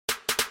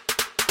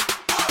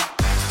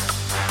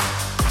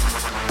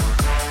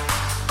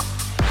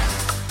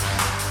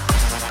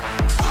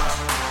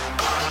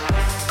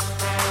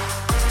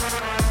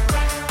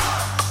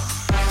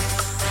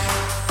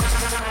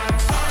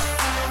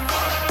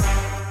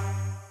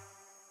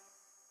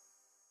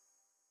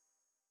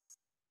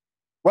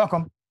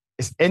Welcome.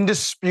 It's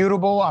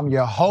indisputable. I'm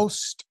your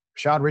host,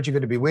 Rashad Ritchie.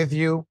 Good to be with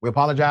you. We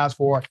apologize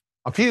for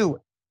a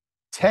few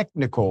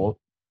technical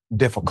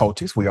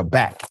difficulties. We are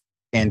back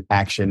in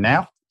action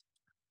now.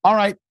 All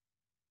right.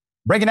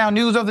 Breaking down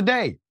news of the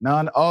day.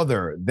 None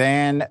other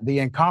than the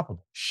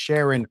incomparable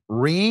Sharon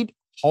Reed,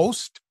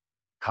 host,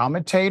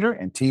 commentator,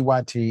 and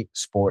TYT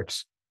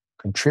Sports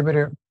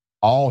contributor,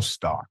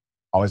 all-star.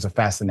 Always a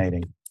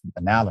fascinating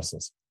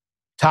analysis.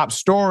 Top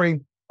story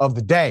of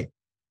the day.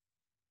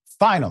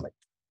 Finally,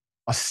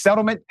 a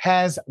settlement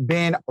has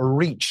been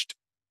reached.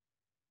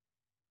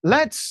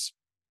 Let's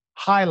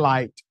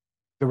highlight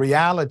the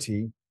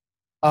reality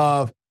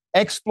of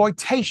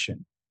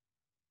exploitation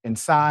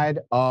inside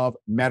of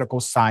medical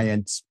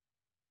science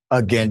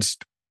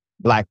against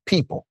Black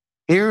people.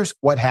 Here's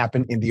what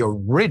happened in the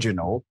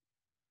original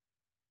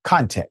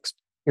context.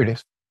 Here it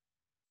is.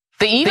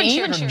 They even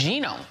shared your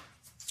genome,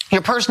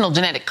 your personal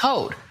genetic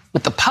code,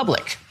 with the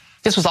public.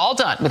 This was all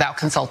done without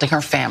consulting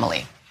her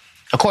family.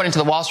 According to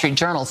the Wall Street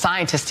Journal,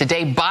 scientists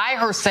today buy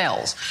her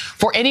cells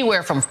for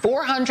anywhere from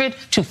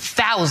 $400 to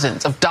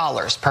thousands of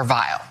dollars per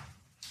vial.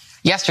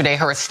 Yesterday,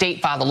 her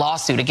estate filed a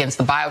lawsuit against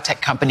the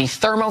biotech company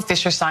Thermo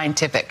Fisher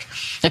Scientific,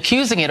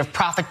 accusing it of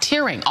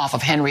profiteering off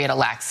of Henrietta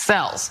Lack's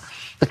cells.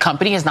 The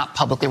company has not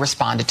publicly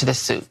responded to this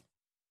suit.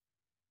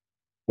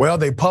 Well,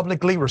 they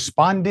publicly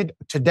responded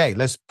today.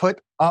 Let's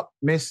put up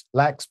Miss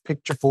Lack's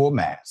picture full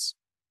mass.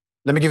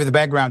 Let me give you the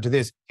background to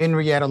this.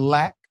 Henrietta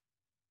Lack,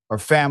 her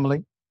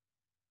family,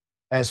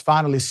 has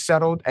finally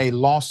settled a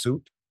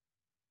lawsuit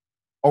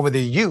over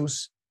the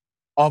use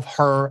of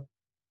her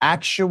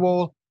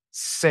actual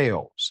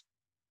cells.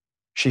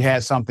 She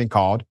had something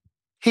called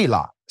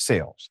HeLa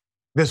cells.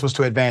 This was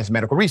to advance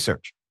medical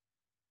research.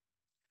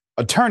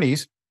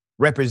 Attorneys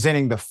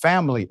representing the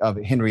family of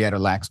Henrietta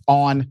Lack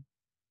on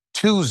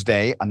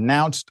Tuesday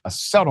announced a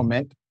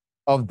settlement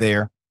of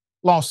their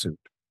lawsuit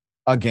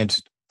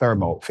against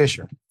Thermo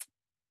Fisher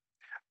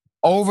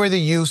over the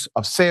use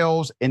of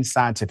cells in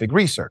scientific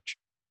research.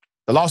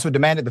 The lawsuit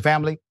demanded the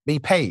family be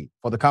paid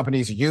for the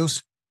company's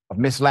use of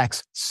Miss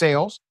Lack's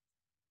cells,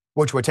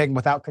 which were taken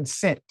without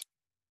consent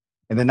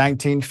in the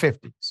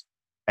 1950s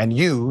and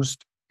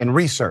used in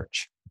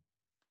research.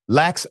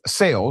 Lack's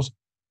cells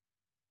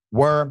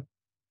were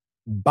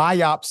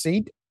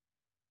biopsied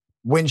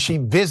when she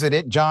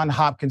visited Johns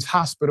Hopkins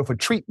Hospital for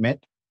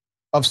treatment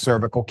of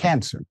cervical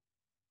cancer,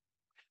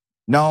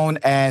 known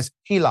as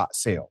HeLa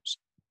cells.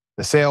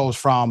 The cells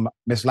from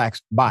Miss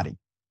Lack's body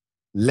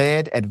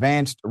led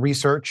advanced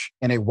research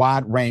in a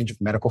wide range of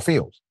medical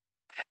fields,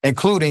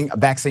 including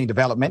vaccine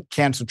development,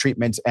 cancer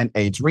treatments, and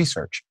AIDS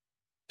research.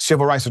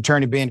 Civil rights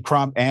attorney Ben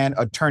Crump and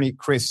attorney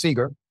Chris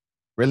Seeger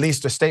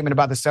released a statement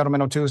about the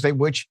settlement on Tuesday,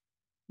 which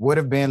would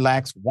have been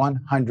Lack's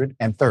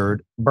 103rd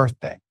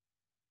birthday.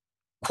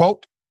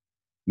 Quote,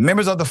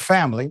 members of the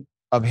family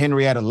of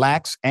Henrietta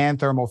Lack and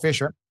Thermo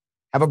Fisher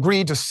have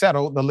agreed to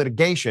settle the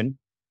litigation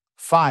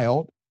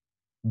filed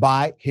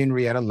by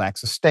Henrietta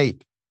Lack's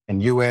estate in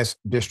U.S.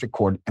 District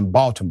Court in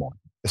Baltimore,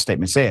 the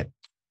statement said.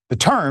 The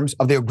terms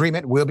of the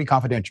agreement will be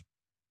confidential.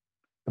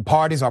 The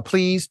parties are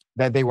pleased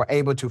that they were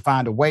able to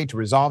find a way to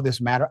resolve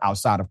this matter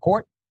outside of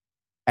court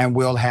and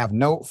will have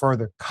no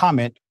further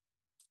comment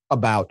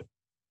about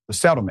the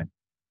settlement.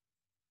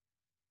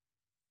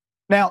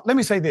 Now, let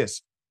me say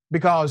this,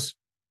 because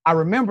I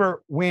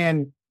remember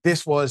when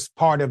this was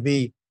part of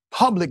the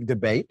public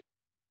debate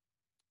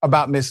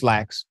about Miss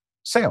Lack's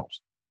cells.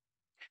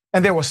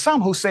 And there were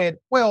some who said,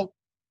 well,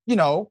 you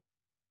know,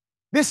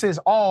 this is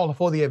all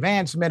for the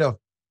advancement of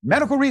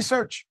medical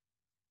research.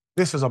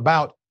 This is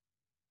about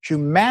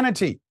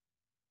humanity.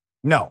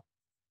 No,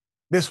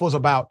 this was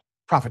about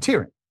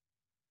profiteering.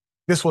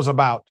 This was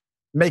about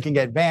making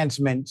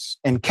advancements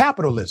in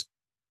capitalism.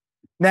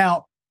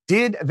 Now,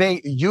 did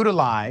they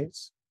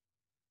utilize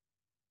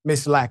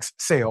Miss Lack's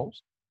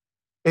cells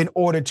in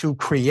order to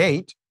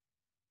create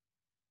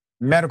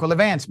medical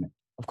advancement?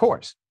 Of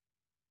course,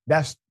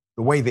 that's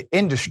the way the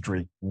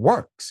industry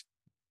works.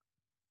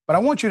 But I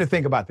want you to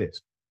think about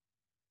this.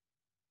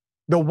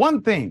 The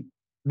one thing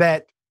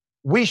that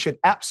we should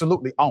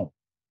absolutely own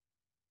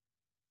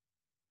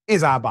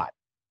is our body.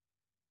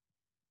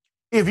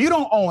 If you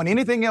don't own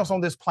anything else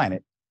on this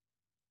planet,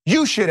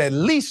 you should at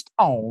least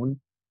own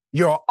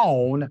your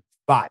own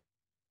body.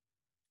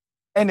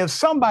 And if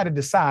somebody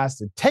decides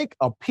to take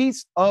a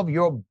piece of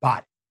your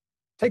body,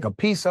 take a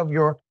piece of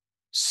your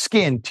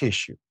skin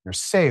tissue, your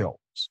cells,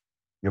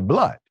 your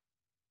blood,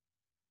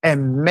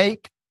 and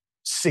make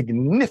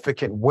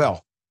significant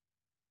wealth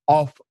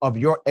off of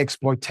your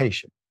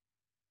exploitation,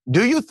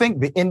 do you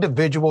think the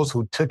individuals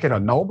who took it are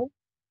noble?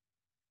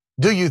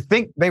 Do you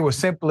think they were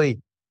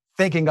simply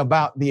thinking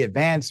about the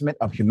advancement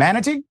of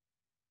humanity,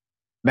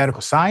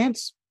 medical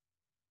science,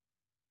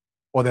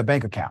 or their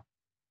bank account?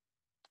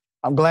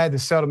 I'm glad the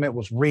settlement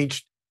was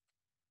reached.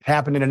 It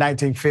happened in the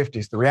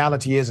 1950s. The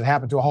reality is it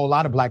happened to a whole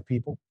lot of Black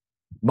people.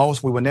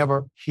 Most we will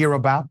never hear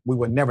about, we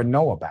will never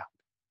know about.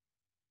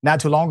 Not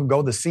too long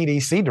ago, the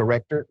CDC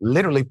director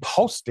literally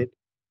posted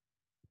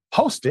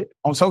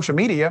on social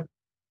media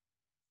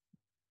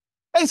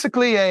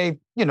basically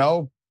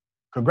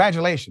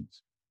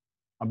congratulations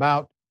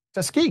about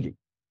Tuskegee,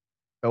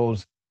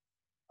 those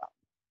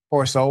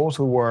poor souls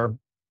who were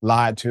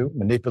lied to,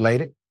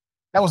 manipulated.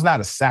 That was not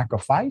a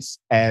sacrifice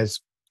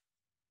as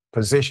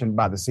positioned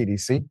by the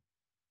CDC.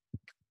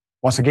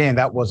 Once again,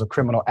 that was a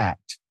criminal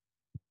act.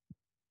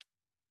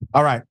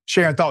 All right,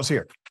 sharing thoughts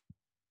here.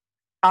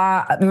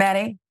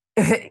 Manny,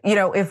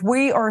 if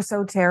we are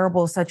so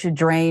terrible, such a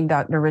drain,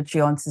 Dr. Ritchie,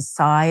 on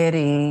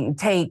society,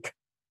 take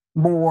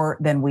more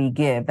than we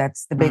give.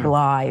 That's the big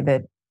lie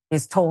that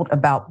is told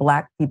about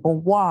Black people.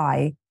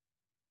 Why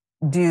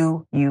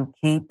do you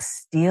keep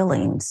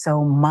stealing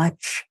so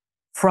much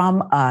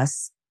from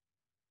us?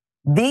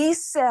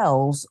 These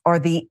cells are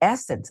the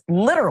essence,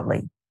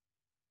 literally,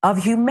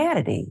 of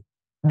humanity.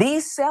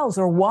 These cells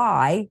are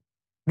why,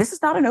 this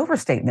is not an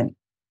overstatement.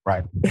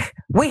 Right.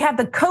 We have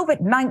the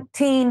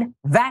COVID-19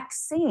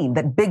 vaccine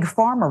that Big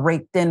Pharma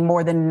raked in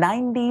more than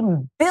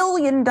 $90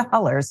 billion.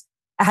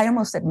 I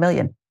almost said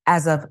million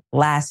as of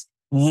last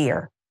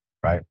year.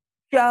 Right.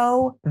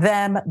 Show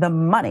them the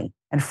money.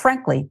 And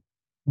frankly,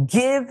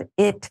 give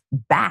it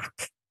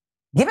back.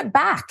 Give it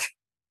back.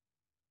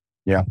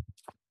 Yeah.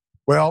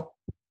 Well,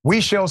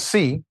 we shall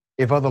see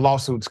if other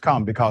lawsuits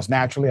come because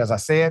naturally, as I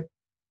said,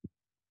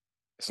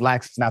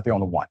 Lax is not the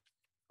only one.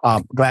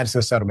 Glad to see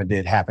a settlement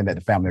did happen that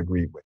the family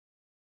agreed with.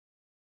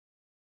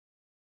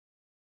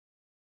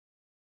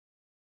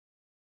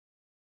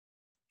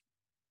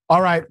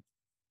 All right.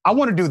 I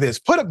want to do this.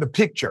 Put up the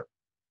picture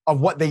of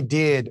what they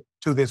did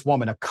to this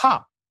woman. A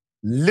cop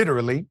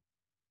literally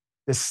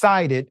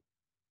decided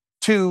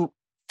to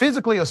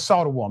physically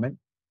assault a woman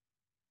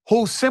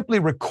who simply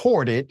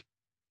recorded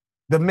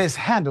the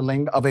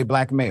mishandling of a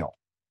Black male.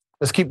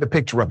 Let's keep the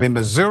picture up. In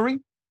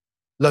Missouri,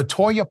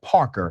 LaToya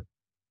Parker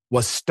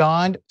was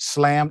stunned,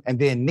 slammed, and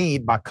then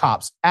kneed by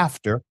cops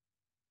after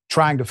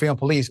trying to film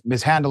police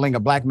mishandling a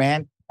Black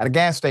man at a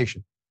gas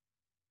station.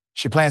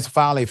 She plans to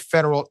file a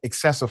federal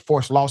excessive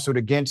force lawsuit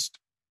against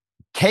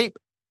Cape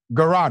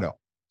Girardeau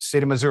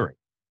City, Missouri,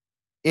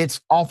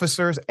 its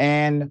officers,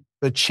 and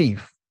the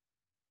chief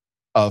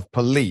of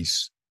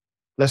police.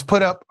 Let's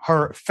put up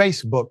her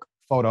Facebook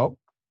photo.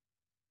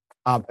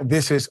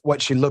 This is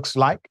what she looks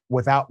like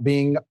without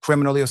being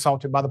criminally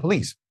assaulted by the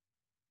police.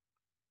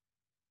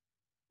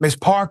 Ms.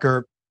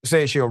 Parker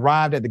says she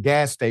arrived at the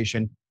gas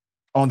station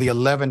on the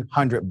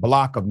 1100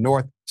 block of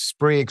North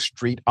Spriggs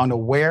Street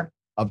unaware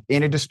of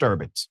any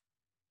disturbance.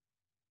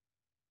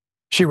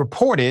 She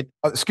reported,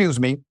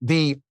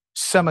 the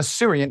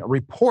Semasurian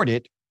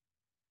reported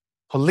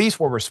police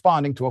were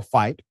responding to a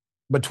fight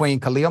between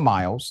Kalia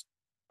Miles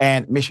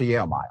and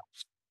Michael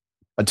Miles,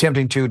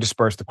 attempting to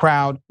disperse the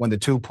crowd when the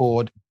two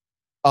pulled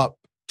up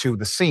to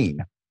the scene.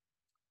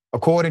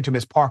 According to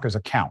Ms. Parker's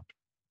account,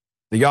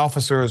 the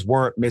officers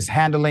were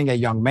mishandling a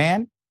young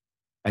man,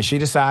 and she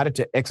decided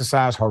to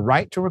exercise her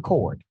right to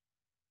record.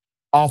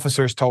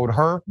 Officers told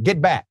her,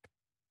 "Get back."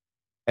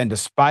 And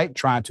despite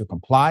trying to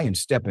comply and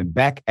stepping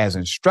back as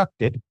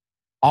instructed,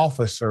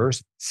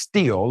 officers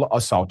still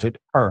assaulted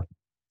her.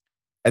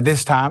 At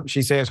this time,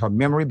 she says her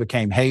memory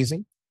became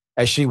hazy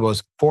as she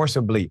was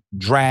forcibly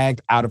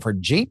dragged out of her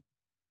Jeep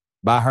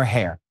by her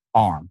hair,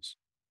 arms,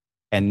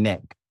 and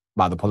neck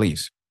by the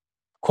police.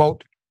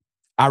 Quote,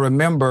 "I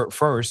remember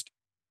first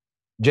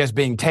just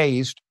being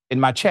tased in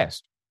my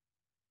chest,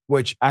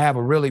 which I have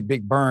a really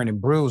big burn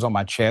and bruise on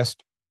my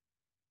chest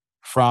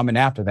from and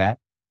after that.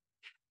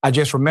 I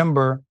just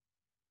remember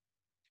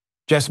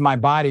just my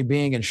body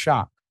being in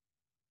shock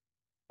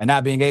and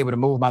not being able to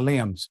move my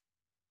limbs,"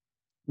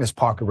 Ms.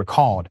 Parker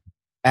recalled,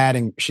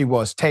 adding she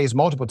was tased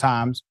multiple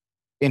times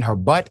in her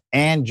butt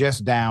and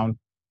just down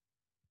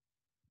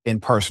in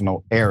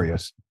personal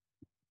areas.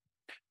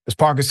 Ms.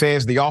 Parker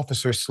says the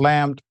officer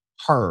slammed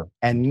her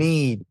and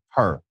kneed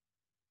her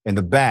in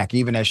the back,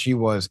 even as she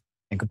was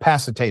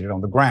incapacitated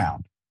on the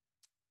ground.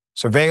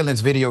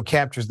 Surveillance video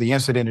captures the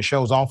incident and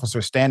shows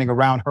officers standing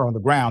around her on the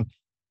ground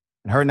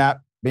and her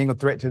not being a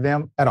threat to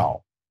them at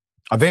all.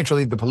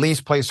 Eventually, the police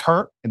placed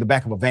her in the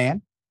back of a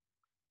van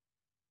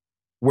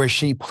where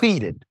she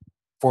pleaded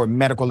for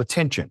medical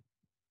attention.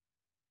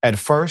 At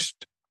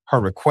first, her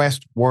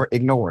requests were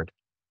ignored,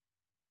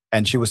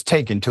 and she was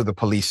taken to the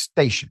police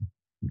station,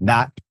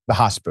 not the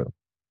hospital.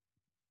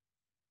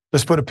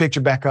 Let's put a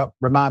picture back up,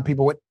 remind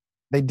people what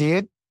they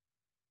did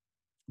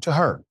to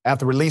her.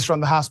 After release from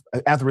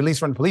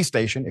the police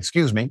station,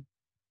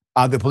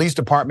 the police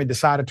department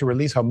decided to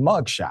release her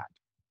mugshot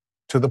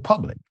to the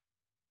public.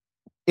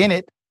 In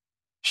it,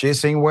 she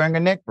is seen wearing a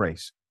neck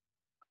brace.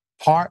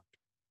 Park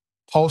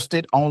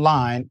posted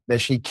online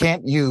that she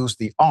can't use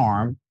the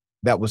arm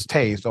that was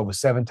tased over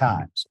 7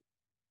 times.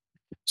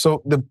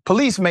 So the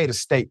police made a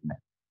statement.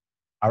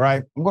 All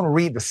right, I'm going to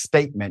read the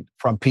statement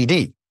from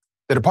PD.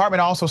 The department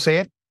also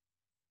said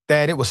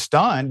that it was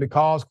stunned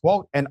because,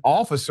 quote, an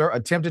officer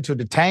attempted to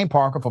detain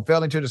Parker for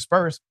failing to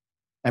disperse,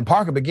 and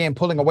Parker began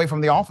pulling away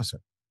from the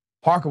officer.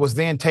 Parker was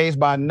then tased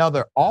by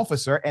another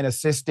officer and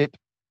assisted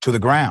to the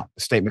ground.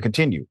 The statement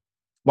continued.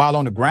 While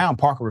on the ground,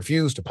 Parker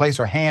refused to place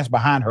her hands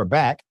behind her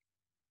back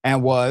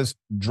and was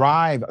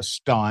drive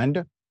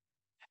stunned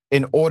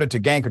in order to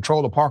gain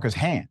control of Parker's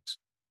hands.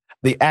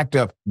 The act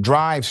of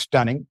drive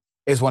stunning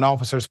is when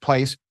officers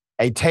place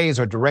a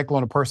taser directly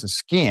on a person's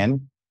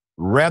skin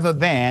rather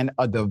than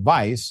a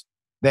device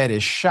that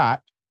is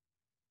shot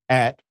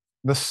at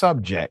the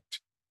subject.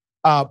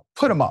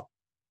 Put him up.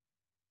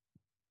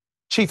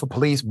 Chief of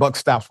Police, buck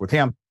stops with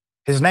him.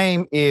 His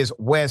name is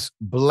Wes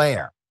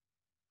Blair.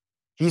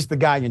 He's the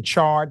guy in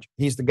charge.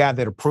 He's the guy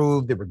that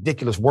approved the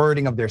ridiculous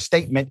wording of their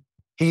statement.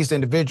 He's the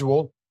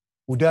individual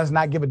who does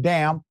not give a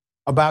damn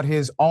about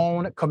his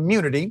own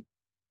community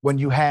when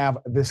you have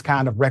this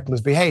kind of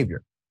reckless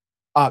behavior.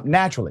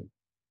 Naturally,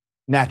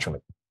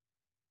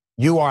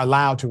 you are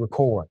allowed to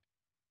record,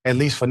 at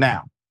least for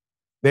now.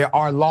 There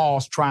are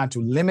laws trying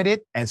to limit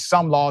it, and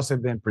some laws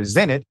have been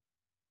presented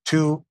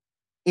to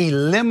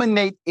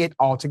eliminate it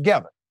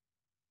altogether.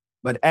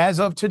 But as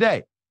of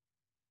today,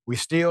 we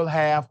still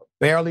have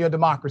barely a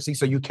democracy,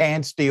 so you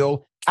can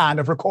still kind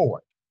of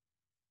record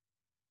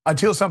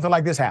until something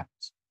like this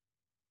happens.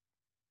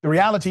 The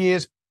reality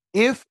is,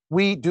 if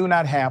we do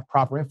not have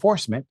proper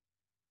enforcement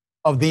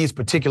of these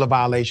particular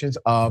violations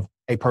of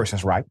a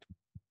person's right,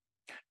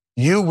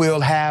 you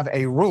will have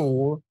a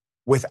rule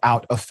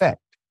without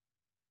effect,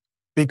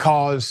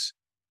 because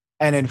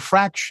an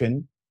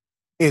infraction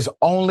is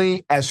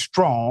only as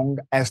strong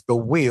as the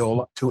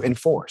will to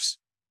enforce.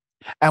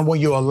 And when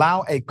you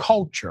allow a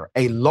culture,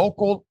 a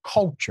local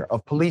culture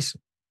of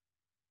policing,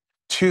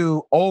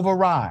 to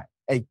override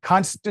a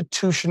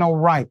constitutional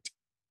right,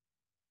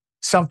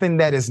 something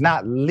that is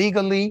not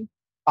legally,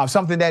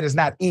 something that is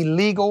not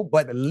illegal,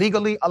 but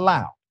legally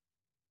allowed,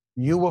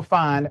 you will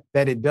find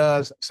that it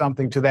does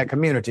something to that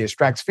community. It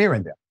strikes fear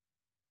in them.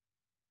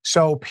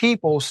 So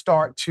people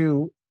start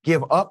to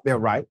give up their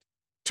right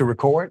to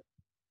record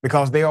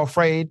because they are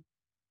afraid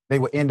they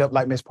will end up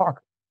like Miss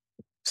Parker.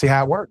 See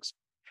how it works?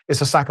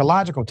 It's a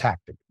psychological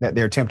tactic that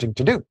they're attempting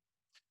to do.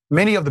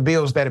 Many of the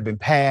bills that have been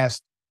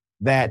passed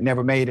that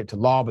never made it to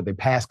law, but they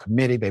passed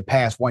committee, they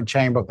passed one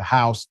chamber of the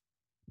House,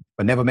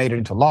 but never made it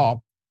into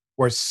law,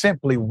 were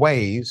simply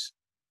ways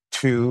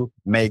to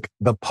make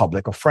the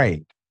public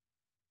afraid.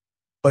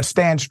 But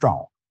stand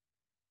strong.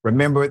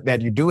 Remember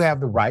that you do have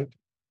the right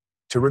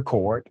to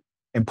record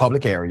in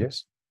public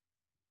areas,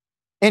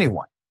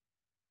 anyone,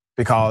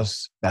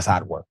 because that's how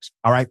it works.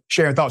 All right,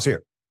 sharing thoughts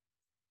here.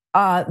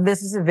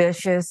 This is a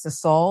vicious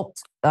assault.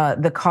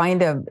 The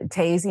kind of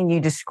tasing you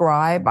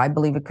describe, I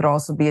believe it could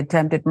also be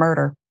attempted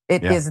murder.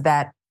 It is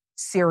that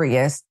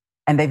serious,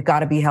 and they've got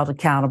to be held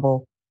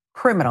accountable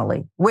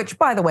criminally, which,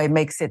 by the way,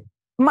 makes it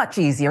much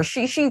easier.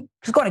 She's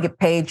going to get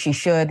paid, she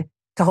should,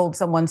 to hold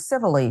someone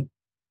civilly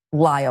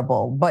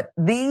liable. But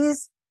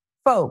these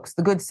folks,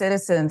 the good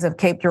citizens of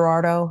Cape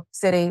Girardeau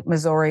City,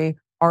 Missouri,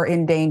 are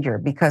in danger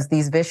because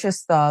these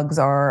vicious thugs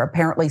are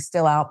apparently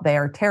still out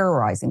there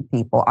terrorizing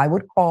people. I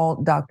would call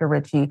Dr.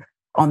 Ritchie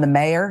on the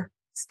mayor,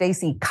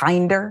 Stacy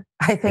Kinder,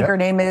 I think her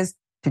name is,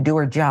 to do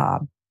her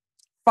job.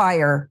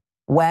 Fire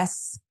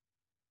Wes,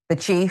 the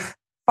chief,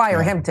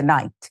 fire him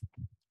tonight.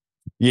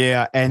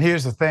 Yeah, and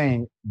here's the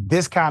thing.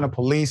 This kind of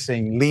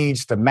policing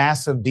leads to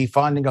massive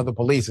defunding of the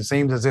police. It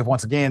seems as if,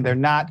 once again, they're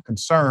not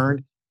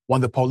concerned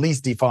when the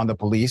police defund the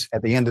police.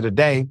 At the end of the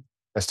day,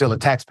 there's still a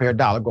taxpayer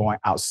dollar going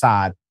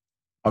outside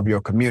of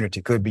your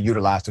community, could be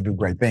utilized to do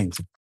great things.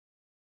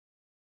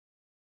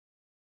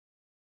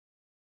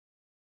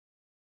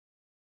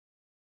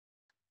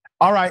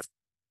 All right.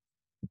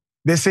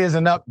 This is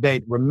an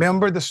update.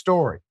 Remember the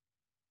story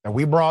that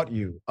we brought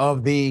you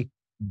of the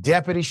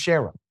deputy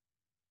sheriff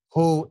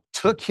who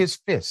took his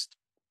fist,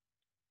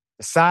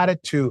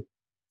 decided to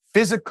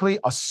physically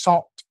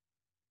assault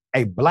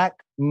a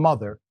Black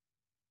mother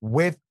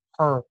with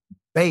her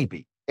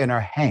baby in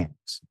her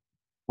hands.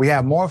 We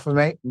have more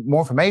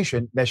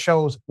information that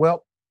shows,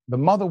 well, the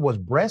mother was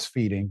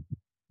breastfeeding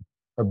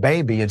her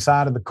baby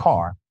inside of the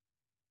car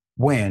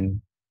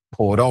when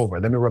pulled over.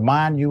 Let me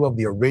remind you of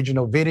the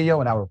original video,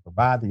 and I will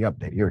provide the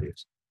update. Here it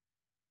is.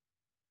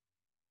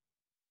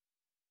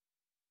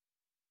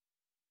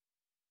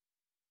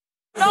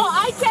 No,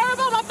 I care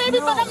about my baby,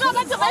 but I'm not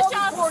about to let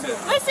y'all.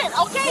 Listen,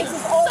 okay,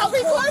 so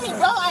record me,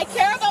 bro. I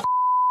care about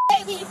my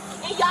baby,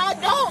 and y'all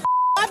don't.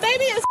 My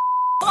baby is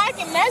Black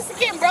and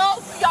Mexican, bro.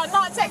 Y'all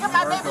not taking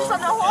my baby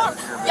from the arm.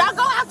 Y'all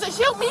gonna have to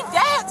shoot me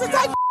dead to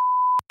take my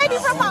baby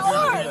from my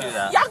arm.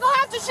 Y'all gonna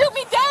have to shoot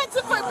me dead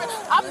to.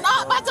 I'm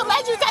not about to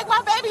let you take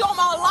my baby on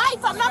my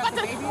life. I'm not about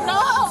to.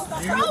 No,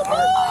 bro,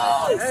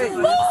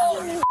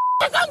 move.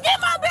 Come get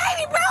my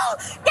baby, bro.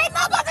 They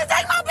not about to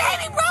take my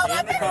baby, bro.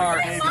 My baby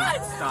 3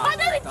 months. My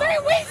baby 3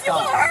 weeks. You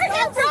gonna hurt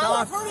him, bro.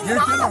 You're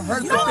gonna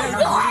hurt the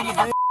baby. You hurting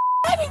the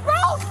baby,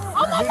 bro.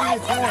 On my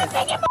life, you're not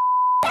taking my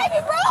baby,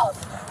 bro.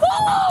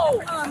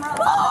 Move! Move!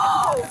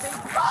 Move!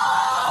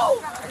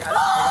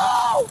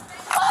 Move!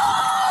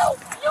 Move!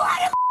 You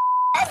hurting my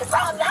baby, bro.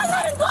 I'm not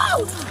letting go.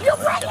 You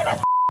breaking his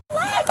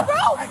leg,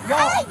 bro.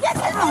 Hey, get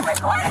this on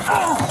recording.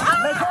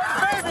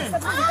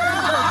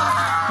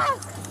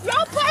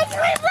 Y'all punch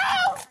me, bro.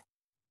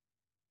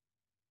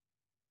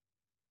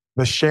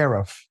 The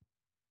sheriff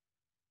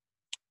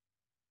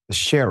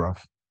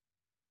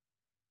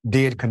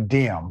did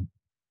condemn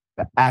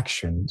the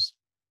actions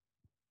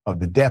of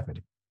the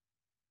deputy.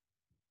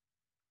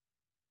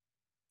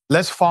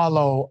 Let's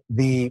follow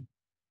the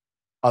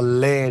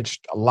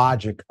alleged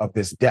logic of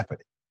this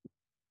deputy.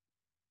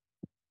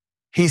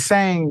 He's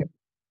saying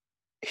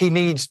he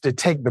needs to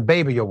take the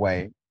baby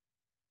away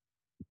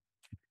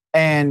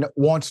and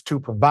wants to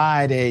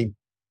provide a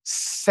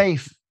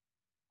safe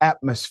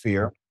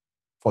atmosphere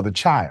for the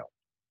child.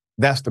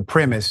 That's the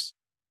premise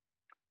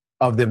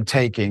of them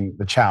taking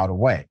the child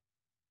away.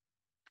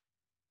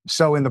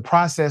 So in the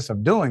process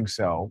of doing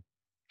so,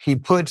 he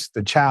puts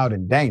the child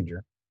in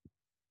danger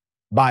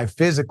by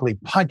physically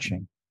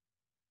punching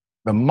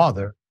the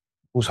mother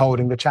who's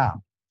holding the child.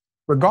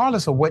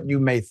 Regardless of what you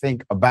may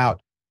think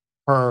about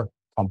her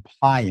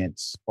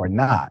compliance or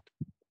not,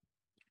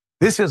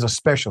 this is a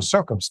special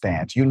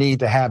circumstance. You need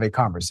to have a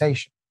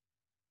conversation.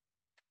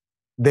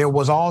 There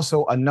was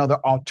also another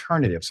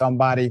alternative.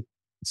 Somebody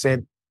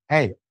said,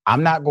 hey,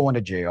 I'm not going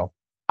to jail.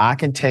 I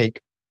can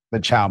take the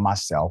child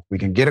myself. We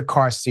can get a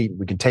car seat.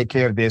 We can take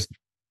care of this.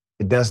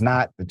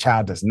 The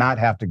child does not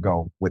have to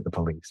go with the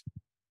police.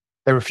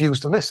 They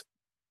refused to listen.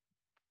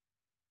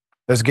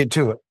 Let's get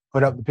to it.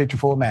 Put up the picture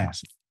for a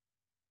mask.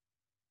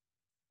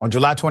 On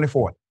July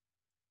 24th,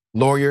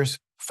 lawyers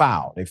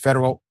filed a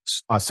federal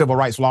civil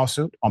rights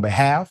lawsuit on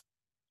behalf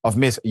of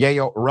Miss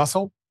Yayo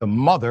Russell, the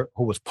mother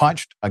who was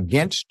punched,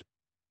 against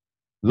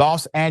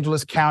Los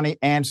Angeles County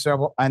and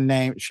several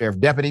unnamed sheriff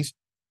deputies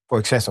for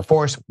excessive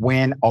force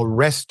when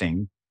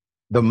arresting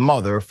the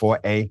mother for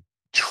a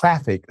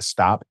traffic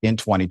stop in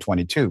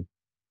 2022.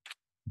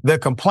 The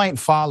complaint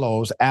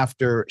follows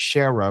after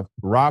Sheriff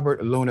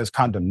Robert Luna's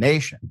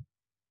condemnation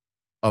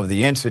of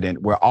the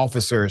incident where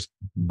officers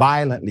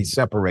violently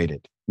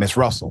separated Miss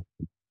Russell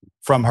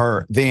from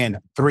her then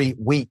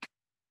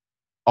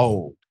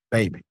 3-week-old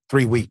baby.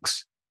 3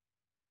 weeks.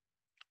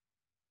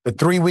 The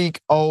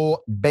 3-week-old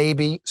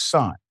baby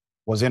son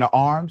was in her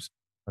arms.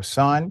 Her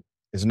son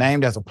is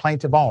named as a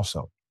plaintiff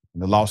also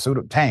in the lawsuit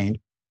obtained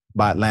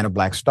by Atlanta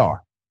Black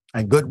Star.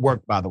 And good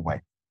work, by the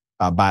way,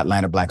 by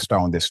Atlanta Black Star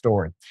on this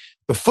story.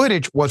 The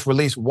footage was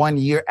released 1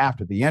 year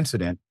after the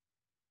incident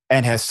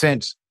and has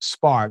since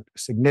sparked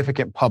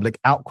significant public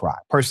outcry.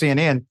 Per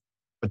CNN,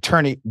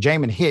 attorney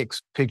Jamin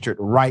Hicks, pictured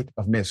right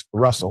of Miss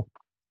Russell,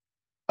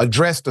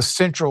 addressed the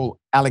central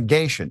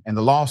allegation in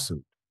the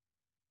lawsuit,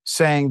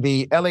 saying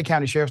the LA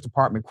County Sheriff's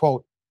Department,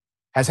 quote,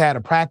 has had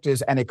a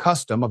practice and a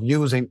custom of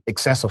using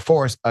excessive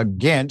force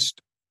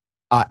against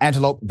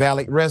Antelope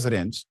Valley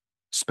residents,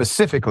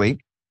 specifically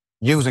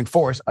using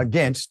force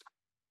against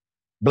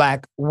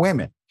Black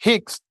women.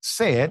 Hicks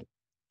said,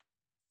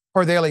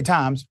 per the LA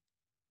Times,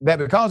 that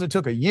because it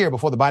took a year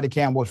before the body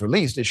cam was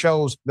released, it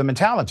shows the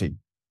mentality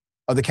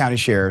of the county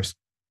sheriffs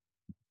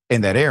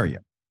in that area.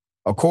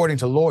 According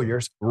to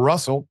lawyers,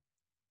 Russell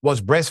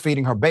was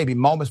breastfeeding her baby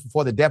moments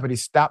before the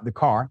deputies stopped the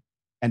car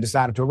and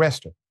decided to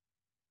arrest her.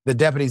 The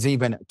deputies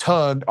even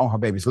tugged on her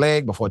baby's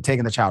leg before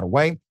taking the child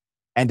away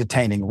and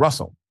detaining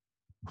Russell,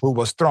 who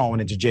was thrown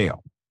into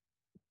jail.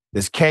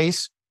 This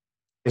case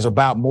is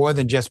about more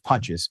than just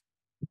punches.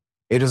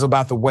 It is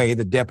about the way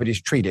the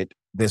deputies treated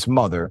this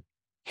mother,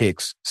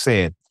 Hicks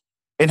said.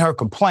 In her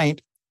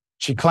complaint,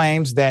 she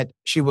claims that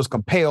she was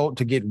compelled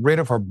to get rid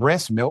of her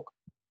breast milk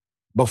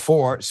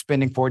before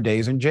spending 4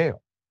 days in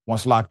jail.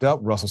 Once locked up,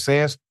 Russell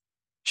says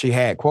she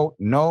had, quote,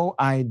 no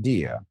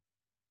idea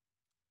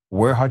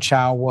where her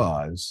child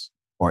was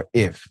or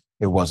if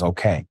it was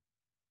okay.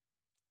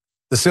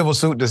 The civil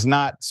suit does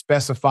not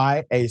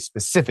specify a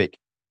specific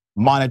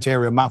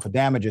monetary amount for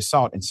damages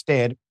sought.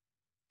 Instead,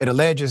 it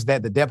alleges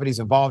that the deputies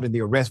involved in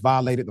the arrest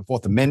violated the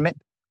Fourth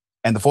Amendment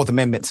and the Fourth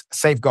Amendment's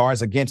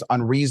safeguards against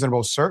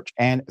unreasonable search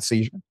and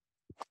seizure.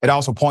 It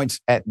also points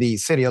at the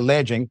city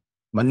alleging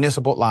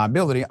municipal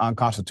liability,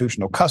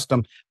 unconstitutional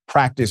custom,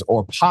 practice,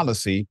 or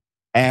policy,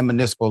 and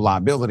municipal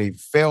liability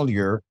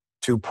failure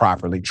to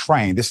properly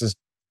train. This is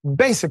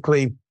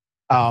basically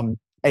a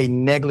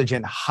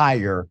negligent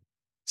hire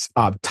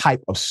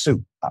type of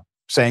suit,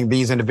 saying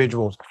these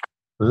individuals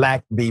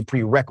lack the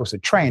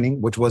prerequisite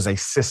training, which was a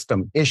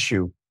system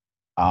issue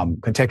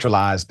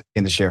contextualized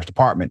in the sheriff's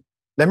department.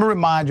 Let me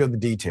remind you of the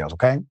details,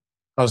 okay?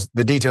 Because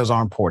the details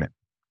are important.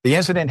 The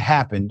incident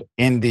happened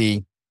in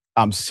the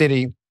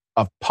city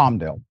of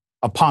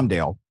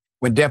Palmdale,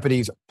 when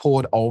deputies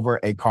pulled over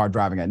a car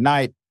driving at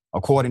night.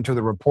 According to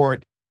the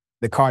report,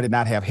 the car did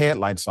not have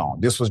headlights on.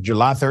 This was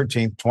July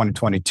 13th,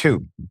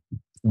 2022.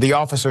 The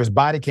officer's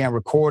body cam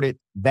recorded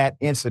that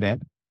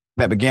incident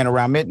that began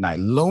around midnight.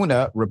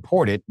 Luna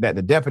reported that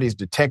the deputies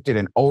detected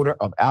an odor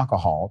of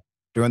alcohol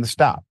during the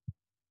stop.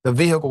 The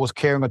vehicle was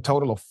carrying a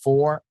total of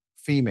 4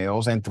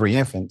 females and 3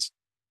 infants,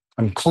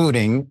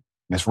 including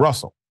Miss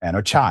Russell and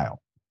her child,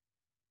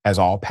 as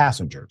all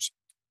passengers.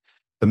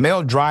 The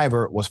male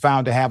driver was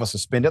found to have a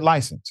suspended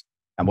license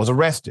and was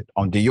arrested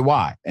on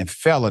DUI and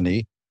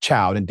felony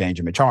child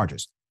endangerment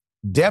charges.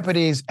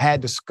 Deputies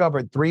had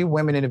discovered 3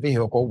 women in the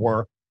vehicle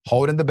were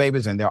holding the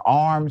babies in their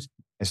arms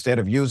instead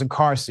of using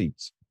car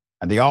seats.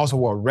 And they also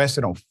were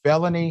arrested on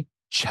felony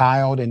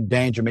child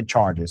endangerment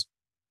charges.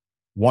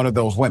 One of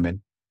those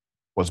women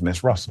was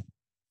Miss Russell.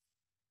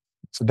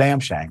 It's a damn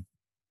shame.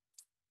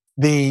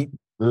 The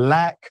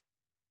lack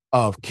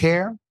of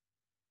care,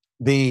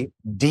 the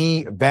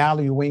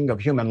devaluing of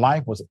human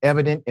life was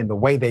evident in the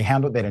way they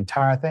handled that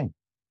entire thing.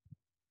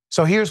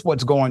 So here's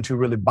what's going to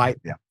really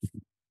bite them.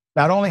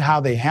 Not only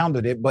how they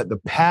handled it, but the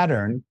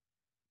pattern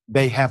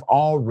they have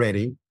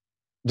already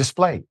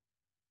displayed.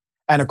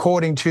 And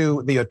according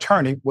to the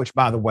attorney, which,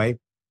 by the way,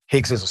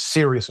 Hicks is a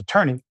serious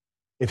attorney,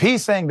 if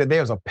he's saying that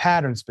there's a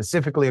pattern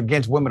specifically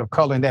against women of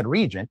color in that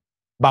region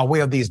by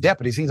way of these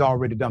deputies, he's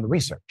already done the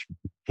research.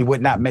 He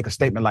would not make a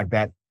statement like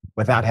that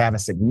without having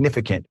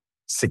significant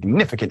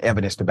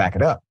evidence to back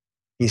it up.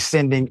 He's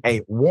sending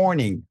a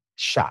warning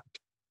shot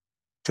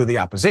to the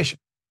opposition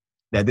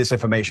that this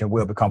information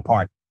will become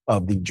part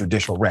of the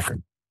judicial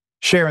record.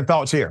 Sharing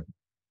thoughts here.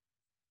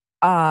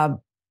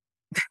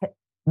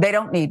 They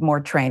don't need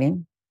more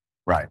training.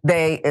 Right.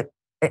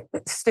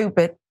 It's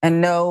stupid and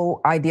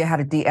no idea how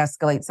to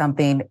de-escalate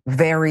something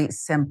very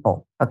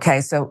simple. Okay,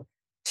 so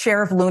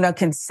Sheriff Luna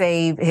can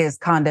save his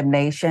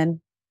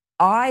condemnation.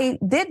 I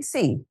did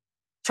see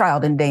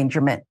child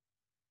endangerment,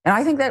 and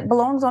I think that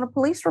belongs on a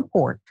police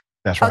report.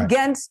 That's right.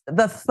 Against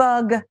the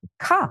thug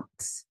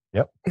cops.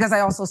 Yep. Because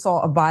I also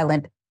saw a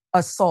violent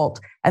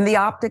assault. And the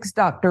optics,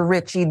 Dr.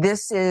 Ritchie,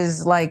 this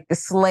is like the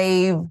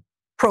slave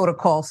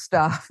protocol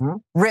stuff. Mm-hmm.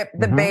 Rip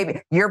the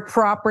baby. Your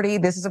property.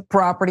 This is a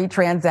property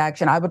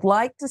transaction. I would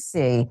like to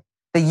see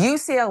the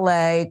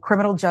UCLA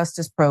criminal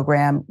justice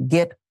program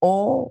get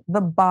all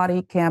the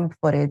body cam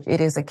footage.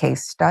 It is a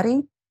case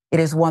study. It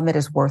is one that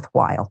is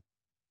worthwhile.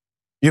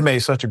 You made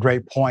such a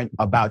great point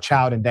about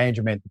child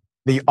endangerment.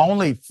 The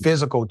only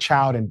physical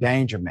child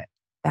endangerment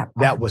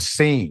that was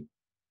seen,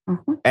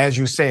 as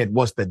you said,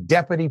 was the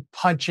deputy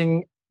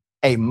punching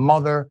a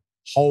mother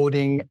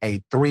holding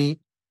a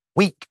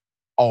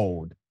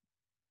 3-week-old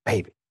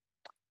baby.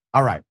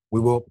 All right, we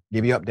will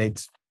give you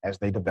updates as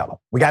they develop.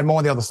 We got more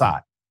on the other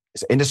side.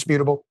 It's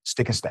indisputable.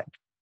 Stick and stay.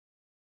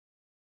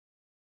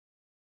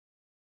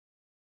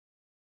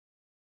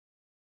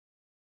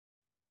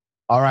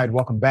 All right,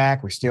 welcome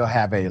back. We still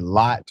have a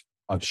lot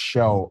of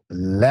show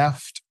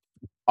left.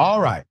 All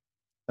right,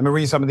 let me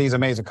read some of these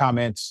amazing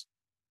comments.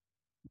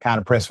 Kind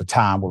of pressed for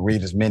time. We'll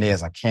read as many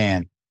as I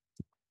can.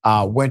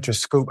 Winter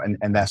Scoop,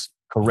 and that's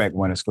correct,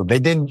 Winter Scoop. They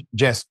didn't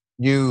just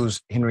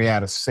use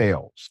Henrietta's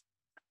cells.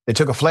 They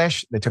took her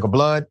flesh, they took her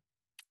blood,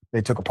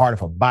 they took a part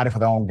of her body for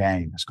their own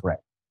gain. That's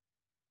correct.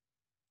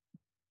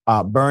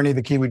 Bernie,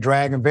 the Kiwi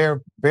Dragon, very,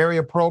 very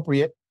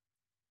appropriate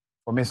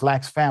for Miss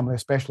Lack's family,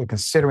 especially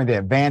considering the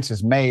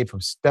advances made from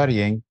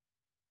studying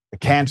the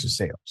cancer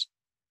cells.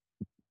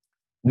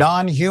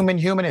 Non-human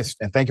humanist,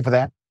 and thank you for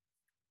that.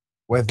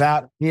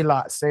 Without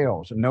HeLa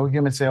cells, no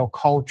human cell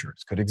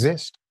cultures could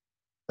exist.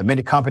 The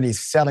many companies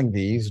selling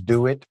these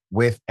do it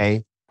with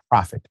a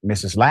profit.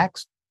 Mrs.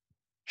 Lax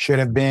should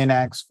have been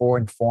asked for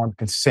informed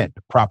consent.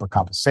 Proper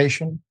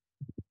compensation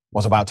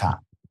was about time.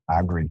 I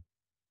agree.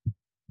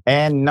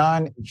 And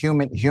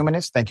non-human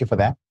humanist, thank you for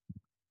that.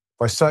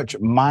 For such a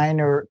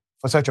minor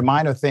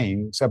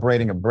thing,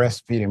 separating a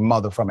breastfeeding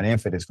mother from an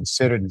infant is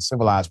considered in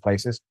civilized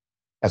places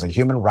as a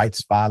human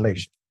rights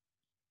violation.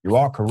 You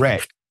are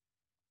correct.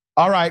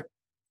 All right.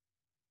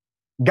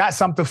 Got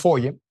something for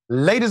you.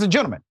 Ladies and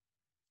gentlemen,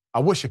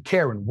 I wish a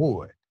Karen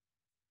would.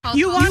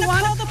 You want to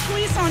call the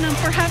police on them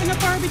for having a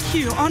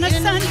barbecue on a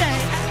Sunday.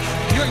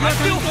 You're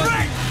still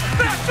free!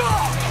 Back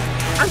off!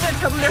 I'm going to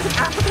tell them there's an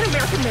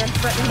African-American man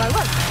threatening my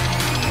life.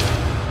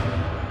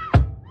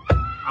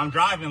 I'm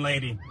driving,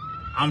 lady.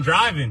 I'm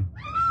driving.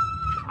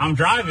 I'm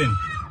driving.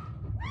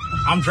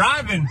 I'm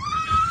driving.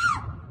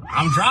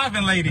 I'm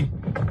driving, lady.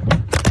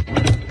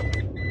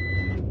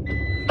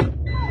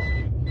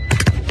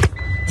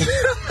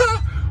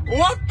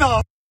 What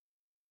the?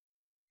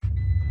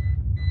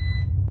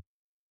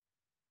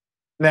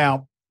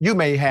 Now, you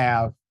may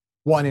have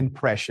one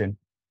impression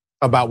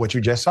about what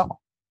you just saw.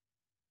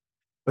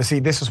 But see,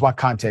 this is why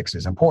context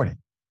is important.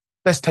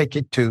 Let's take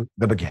it to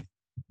the beginning.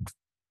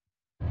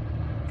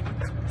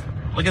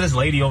 Look at this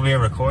lady over here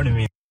recording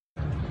me.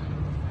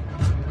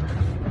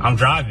 I'm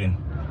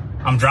driving.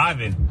 I'm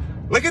driving.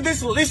 Look at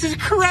this. This is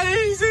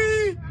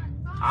crazy.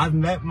 I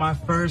met my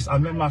first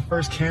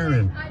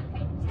Karen.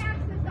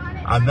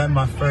 I met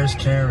my first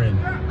Karen.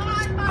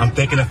 I'm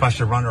thinking if I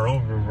should run her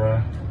over,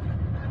 bro.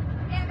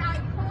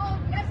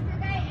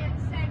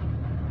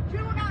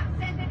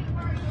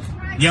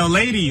 Yo,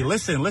 lady,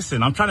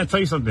 listen. I'm trying to tell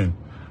you something.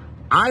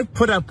 I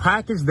put a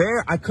package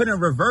there. I couldn't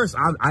reverse.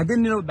 I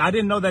didn't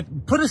know that.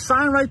 Put a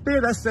sign right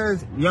there that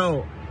says,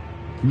 yo,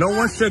 no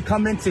one should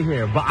come into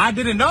here. But I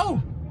didn't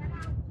know.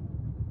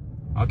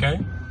 Okay.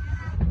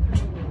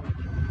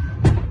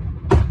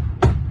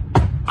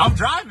 I'm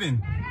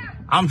driving.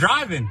 I'm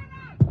driving.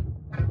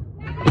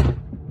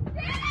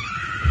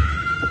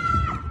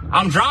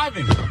 I'm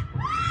driving.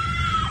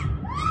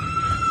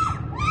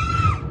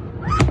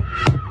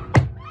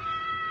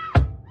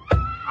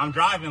 I'm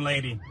driving,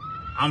 lady.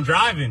 I'm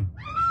driving.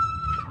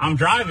 I'm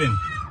driving.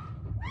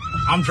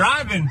 I'm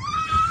driving.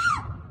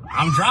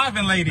 I'm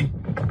driving, lady.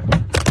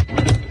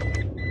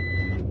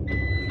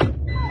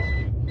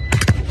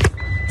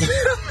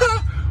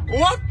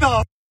 What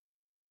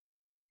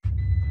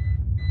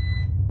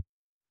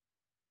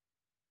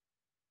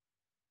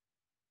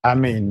I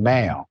mean,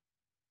 ma'am,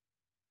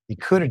 he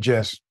could have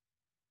just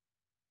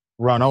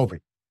run over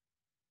you.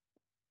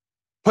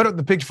 Put up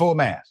the picture full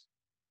mask.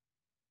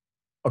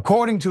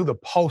 According to the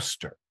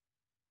poster,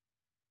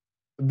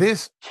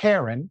 this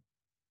Karen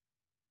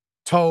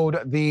told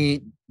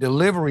the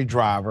delivery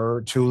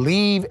driver to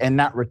leave and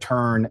not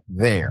return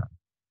there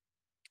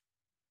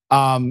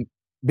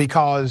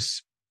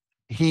because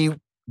he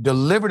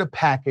delivered a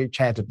package,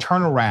 had to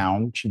turn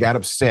around. She got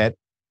upset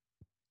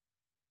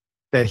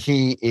that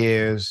he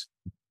is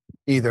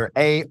either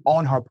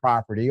on her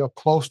property or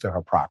close to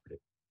her property.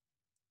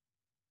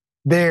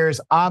 There's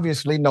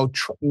obviously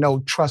no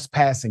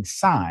trespassing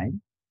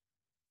sign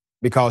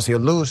because he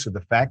alludes to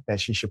the fact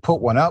that she should put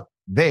one up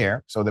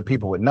there so that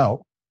people would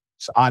know.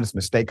 It's an honest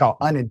mistake called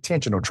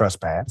unintentional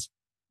trespass.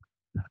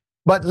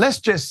 But let's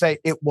just say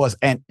it was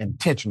an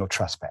intentional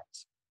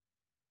trespass.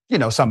 You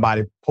know,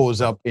 somebody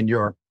pulls up in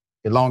your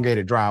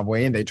elongated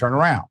driveway and they turn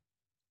around.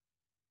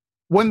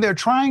 When they're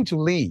trying to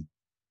leave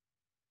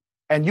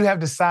and you have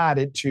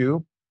decided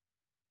to,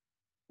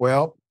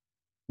 well,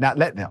 not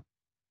let them,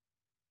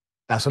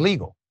 that's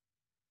illegal.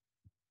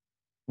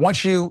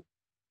 Once you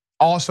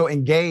also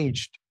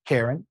engaged,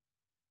 Karen,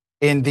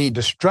 in the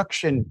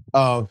destruction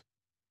of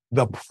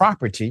the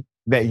property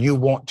that you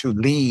want to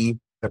leave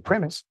the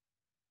premise,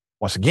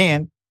 once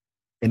again,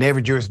 in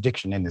every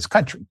jurisdiction in this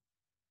country,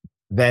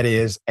 that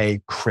is a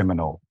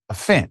criminal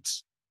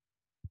offense.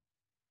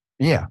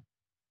 Yeah.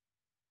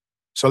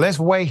 So let's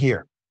weigh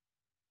here.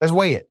 Let's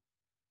weigh it.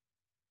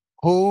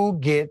 Who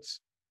gets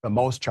the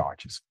most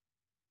charges?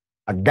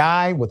 A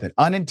guy with an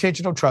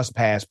unintentional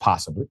trespass,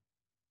 possibly,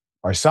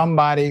 or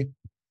somebody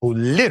who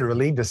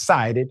literally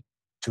decided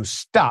to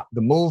stop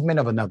the movement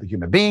of another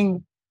human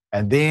being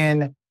and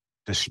then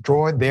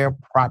destroy their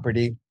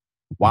property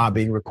while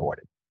being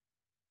recorded.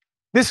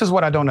 This is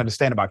what I don't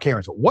understand about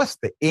Karen. So what's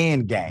the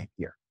end game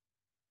here?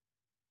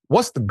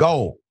 What's the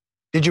goal?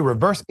 Did you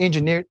reverse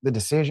engineer the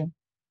decision?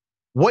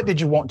 What did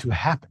you want to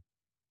happen?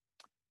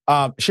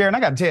 Sharon, I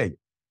got to tell you,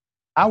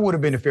 I would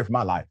have been in fear for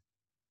my life.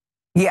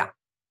 Yeah.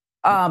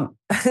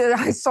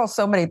 I saw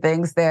so many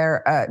things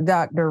there,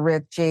 Dr.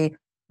 Ritchie.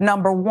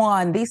 Number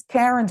one, these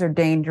Karens are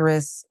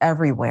dangerous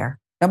everywhere,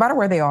 no matter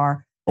where they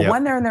are. But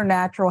when they're in their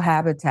natural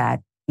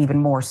habitat, even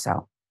more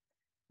so.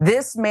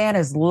 This man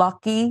is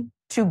lucky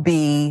to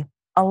be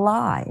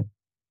alive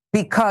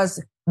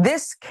because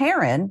this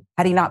Karen,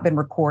 had he not been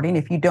recording,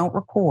 if you don't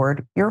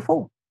record, you're a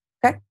fool.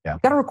 Okay? Yeah. You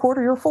got to record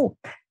or you're a fool.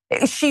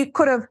 She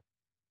could have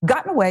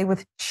gotten away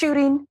with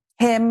shooting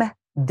him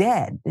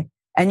dead.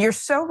 And you're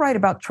so right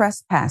about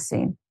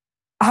trespassing.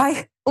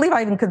 I believe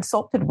I even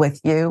consulted with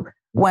you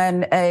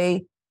when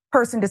a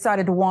person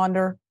decided to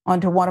wander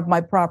onto one of my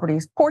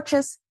property's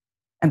porches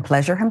and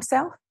pleasure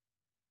himself.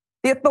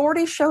 The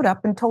authorities showed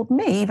up and told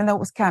me, even though it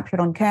was captured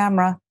on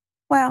camera,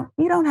 well,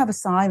 you don't have a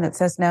sign that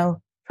says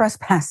no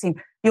trespassing.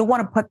 You'll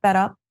want to put that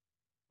up,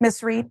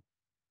 Miss Reed,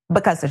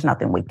 because there's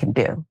nothing we can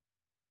do.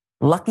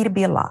 Lucky to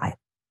be alive.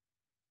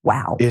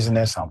 Wow. Isn't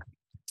that something?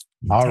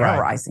 All right.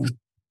 Terrorizing.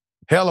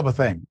 Hell of a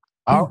thing.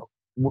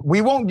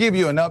 We won't give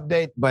you an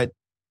update, but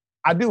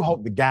I do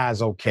hope the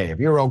guy's okay. If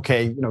you're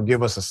okay,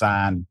 give us a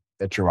sign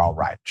that you're all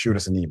right. Shoot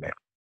us an email.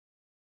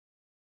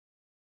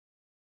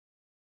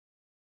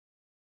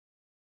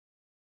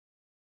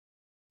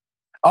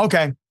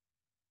 Okay.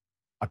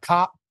 A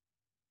cop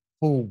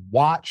who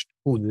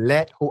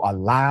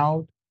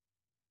allowed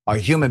a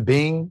human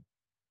being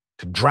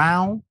to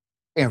drown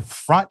in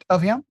front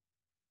of him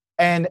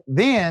and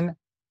then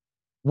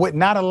would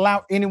not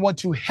allow anyone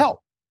to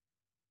help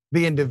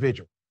the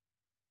individual.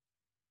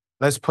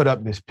 Let's put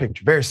up this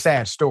picture. Very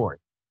sad story.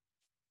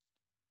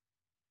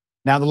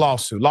 Now the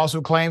lawsuit.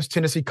 Lawsuit claims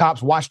Tennessee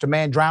cops watched a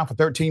man drown for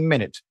 13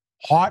 minutes.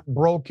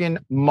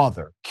 Heartbroken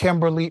mother,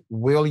 Kimberly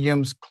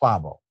Williams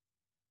Clavo,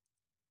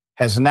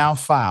 has now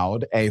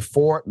filed a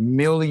 $4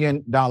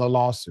 million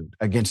lawsuit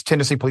against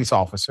Tennessee police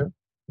officers,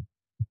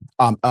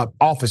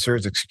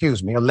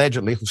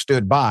 allegedly, who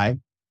stood by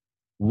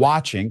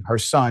watching her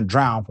son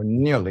drown for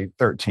nearly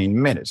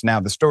 13 minutes. Now,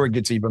 the story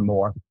gets even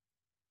more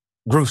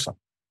gruesome.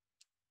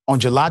 On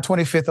July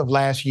 25th of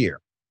last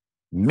year,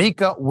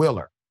 Mika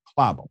Willer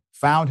Clavo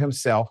found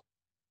himself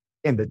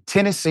in the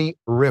Tennessee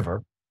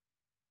River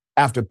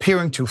after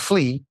appearing to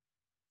flee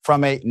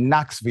from a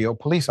Knoxville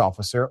police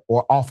officer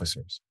or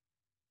officers,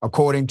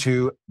 according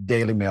to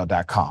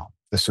dailymail.com.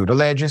 The suit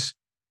alleges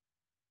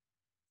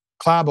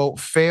Clavo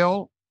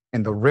fell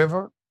in the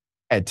river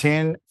at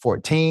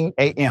 10:14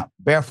 a.m.,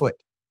 barefoot,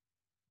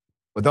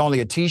 with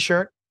only a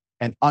T-shirt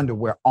and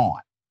underwear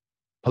on.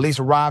 Police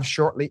arrived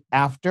shortly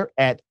after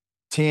at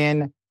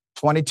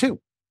 10:22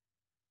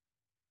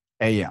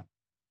 a.m.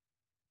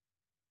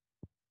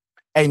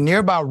 A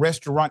nearby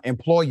restaurant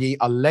employee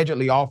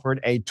allegedly offered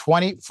a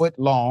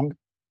 20-foot-long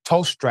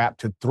tow strap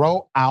to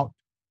throw out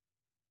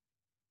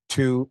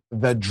to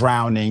the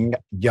drowning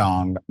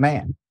young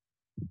man.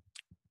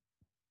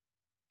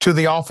 To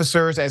the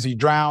officers as he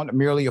drowned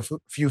merely a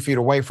few feet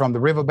away from the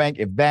riverbank,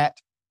 if that,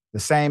 the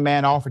same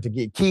man offered to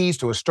get keys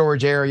to a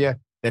storage area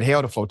that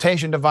held a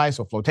flotation device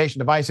or flotation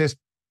devices.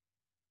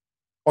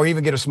 or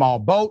even get a small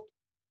boat,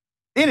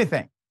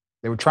 anything.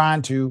 They were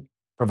trying to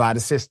provide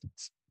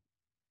assistance.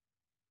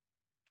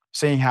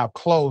 Seeing how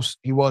close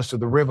he was to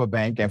the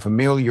riverbank and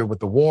familiar with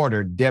the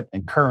water depth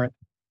and current,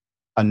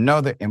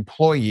 another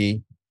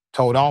employee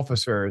told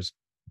officers,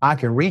 I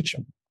can reach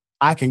him.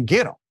 I can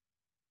get him.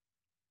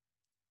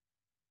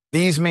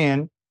 These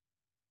men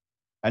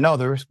and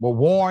others were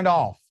warned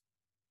off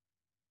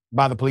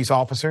by the police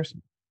officers.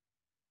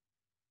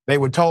 They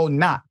were told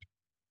not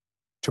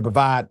to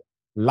provide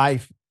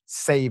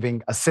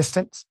life-saving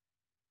assistance.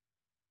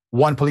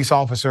 One police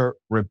officer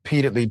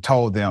repeatedly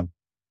told them,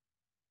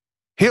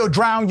 he'll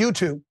drown you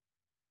too,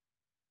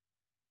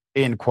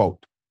 end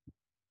quote.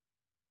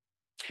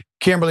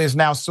 Kimberly is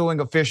now suing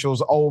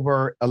officials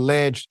over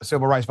alleged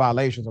civil rights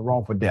violations and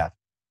wrongful death,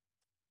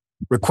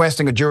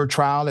 requesting a jury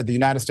trial at the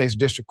United States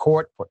District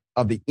Court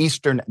of the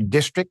Eastern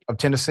District of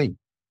Tennessee.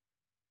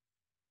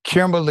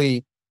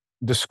 Kimberly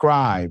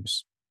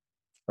describes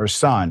her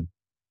son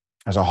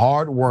as a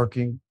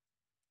hardworking,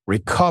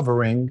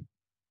 recovering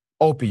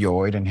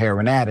opioid and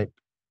heroin addict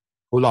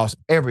who lost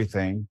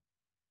everything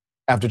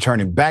after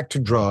turning back to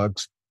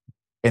drugs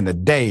in the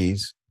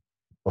days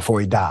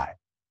before he died.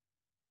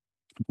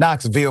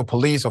 Knoxville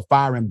police are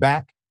firing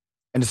back.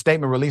 In a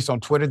statement released on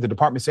Twitter, the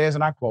department says,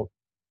 and I quote,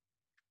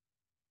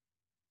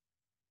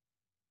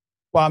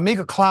 while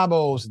Mika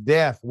Clabo's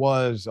death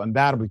was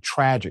undoubtedly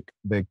tragic,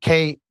 the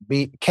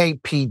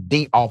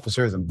KPD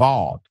officers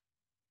involved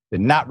did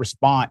not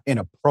respond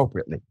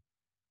inappropriately,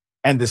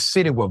 and the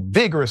city will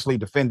vigorously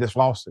defend this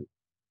lawsuit.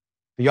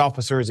 The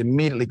officers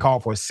immediately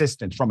called for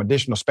assistance from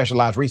additional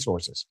specialized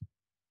resources.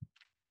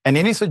 And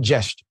any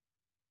suggestion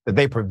that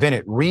they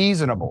prevented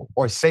reasonable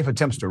or safe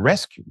attempts to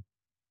rescue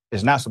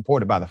is not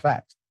supported by the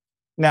facts.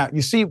 Now,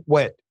 you see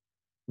what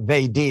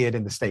they did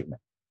in the statement.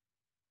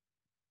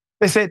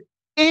 They said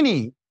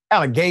any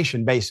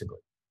allegation, basically,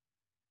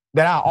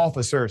 that our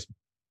officers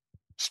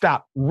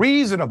stopped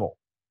reasonable,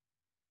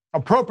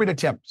 appropriate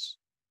attempts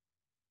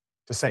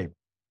to save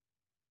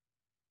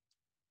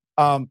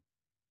him.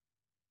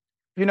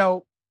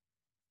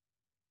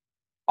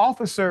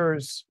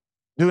 Officers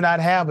do not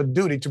have a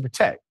duty to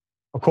protect,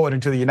 according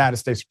to the United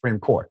States Supreme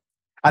Court.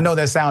 I know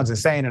that sounds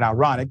insane and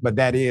ironic, but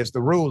that is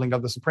the ruling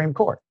of the Supreme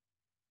Court.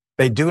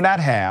 They do not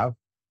have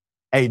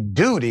a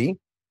duty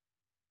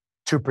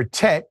to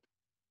protect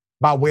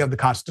by way of the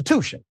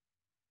Constitution.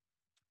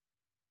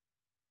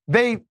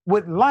 They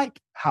would like,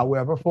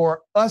 however,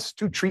 for us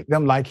to treat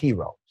them like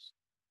heroes.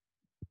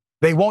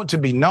 They want to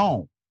be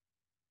known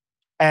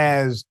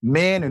as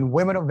men and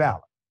women of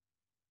valor.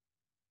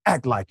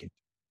 Act like it.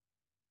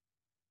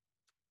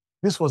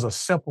 This was a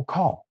simple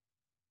call.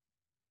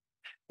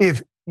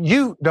 If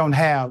you don't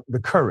have the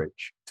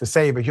courage to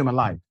save a human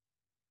life,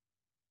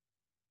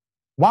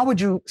 why would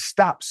you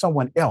stop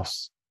someone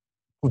else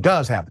who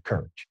does have the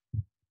courage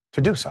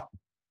to do so?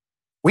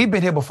 We've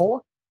been here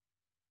before.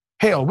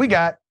 Hell, we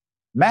got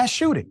mass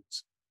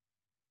shootings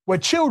where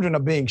children are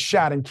being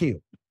shot and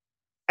killed,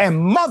 and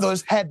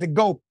mothers had to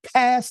go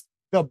past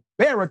the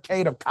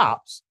barricade of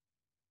cops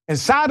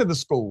inside of the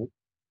school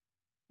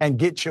and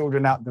get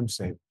children out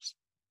themselves.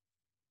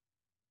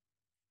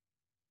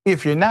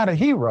 If you're not a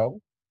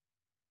hero,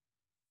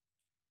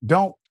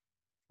 don't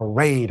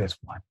parade as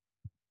one.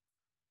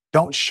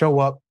 Don't show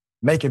up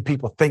making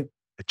people think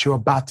that you're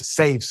about to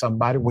save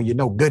somebody when you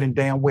know good and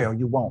damn well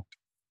you won't.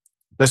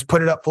 Let's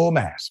put it up full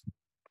mass.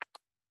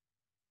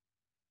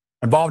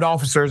 Involved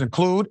officers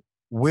include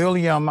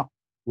William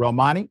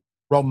Romani,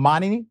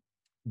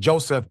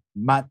 Joseph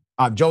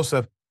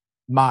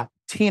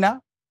Martina,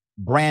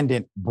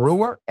 Brandon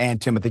Brewer,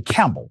 and Timothy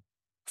Campbell.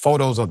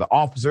 Photos of the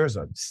officers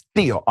are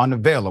still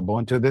unavailable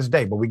until this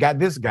day. But we got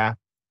this guy.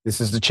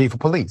 This is the chief of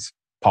police,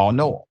 Paul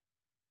Noel.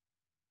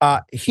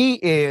 He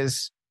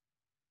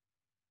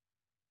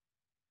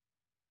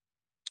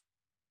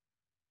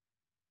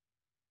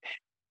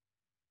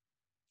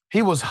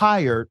was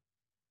hired,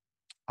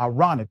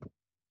 ironically,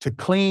 to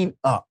clean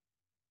up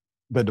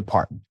the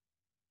department,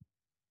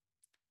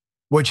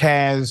 which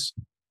has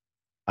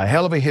a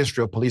hell of a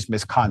history of police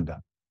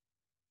misconduct.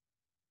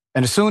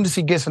 And as soon as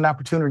he gets an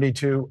opportunity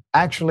to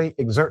actually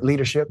exert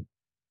leadership,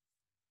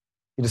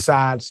 he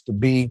decides to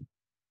be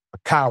a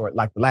coward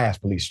like the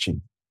last police chief.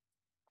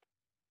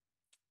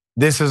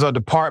 This is a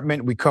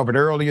department we covered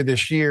earlier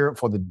this year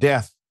for the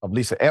death of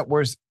Lisa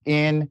Edwards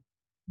in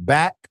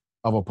back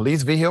of a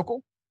police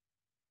vehicle.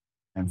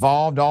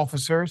 Involved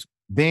officers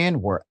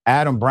then were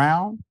Adam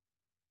Brown,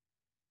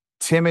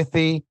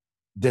 Timothy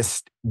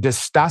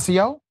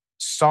DeStasio,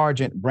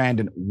 Sergeant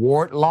Brandon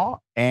Wardlaw,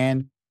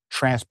 and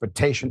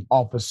Transportation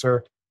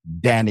Officer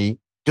Danny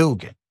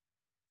Dugan.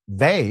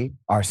 They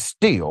are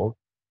still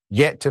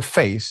yet to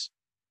face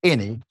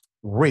any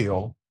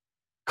real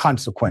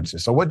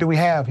consequences. So what do we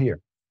have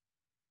here?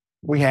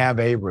 We have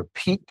a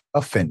repeat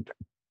offender.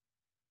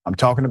 I'm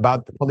talking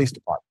about the police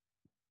department.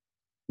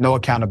 No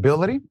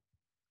accountability,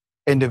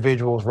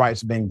 individuals'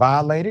 rights being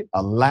violated,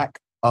 a lack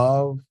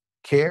of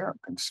care,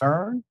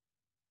 concern.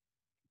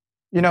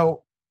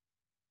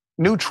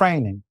 New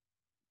training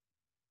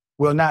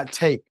will not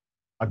take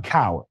a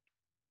coward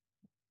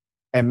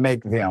and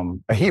make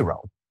them a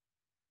hero.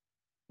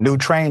 New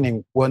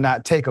training will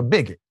not take a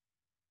bigot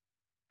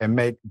and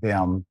make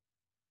them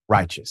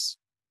righteous.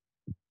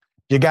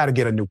 You got to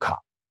get a new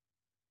cop.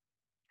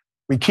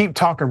 We keep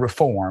talking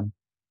reform,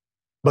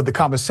 but the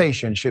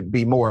conversation should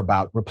be more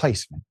about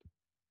replacement.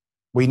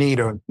 We need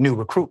a new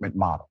recruitment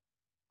model,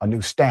 a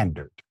new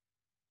standard,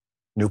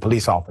 new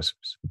police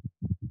officers.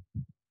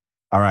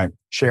 All right,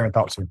 Sharon,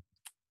 thoughts here.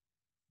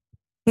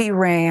 He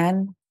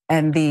ran,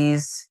 and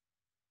these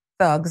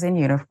thugs in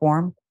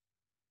uniform,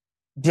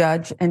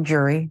 judge and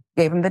jury,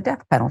 gave him the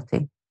death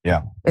penalty.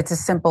 Yeah. It's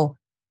as simple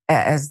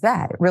as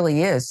that. It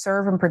really is.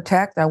 Serve and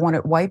protect. I want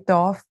it wiped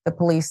off the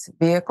police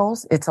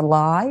vehicles. It's a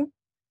lie.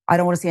 I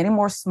don't want to see any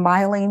more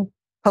smiling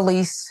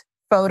police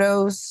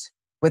photos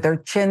with their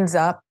chins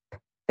up.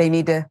 They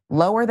need to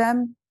lower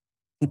them,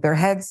 keep their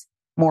heads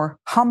more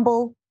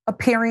humble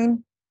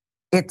appearing.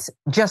 It's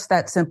just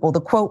that simple.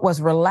 The quote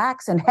was,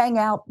 "Relax and hang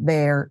out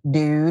there,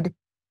 dude."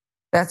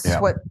 That's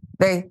what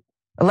they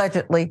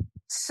allegedly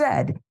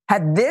said.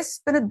 Had this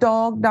been a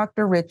dog,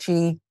 Dr.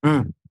 Ritchie,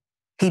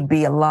 he'd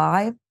be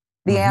alive.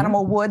 The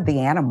animal would,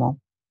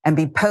 and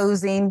be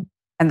posing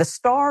and the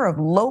star of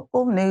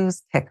local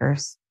news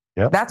tickers.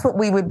 Yep. That's what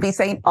we would be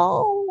saying.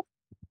 Oh,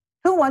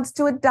 who wants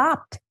to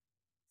adopt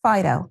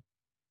Fido?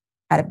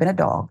 Had it been a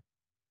dog.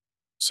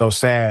 So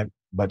sad,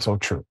 but so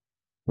true.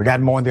 We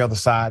got more on the other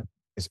side.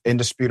 It's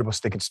indisputable.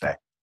 Stick and stay.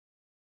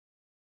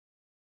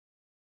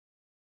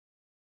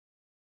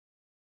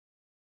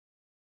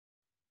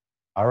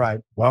 All right.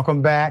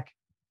 Welcome back.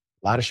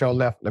 A lot of show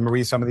left. Let me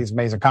read some of these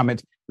amazing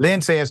comments.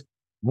 Lynn says,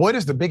 what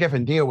is the big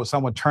effing deal with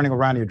someone turning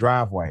around your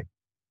driveway?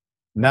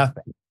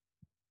 Nothing.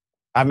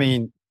 I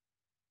mean,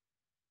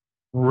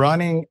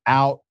 running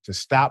out to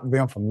stop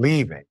them from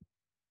leaving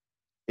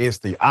is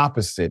the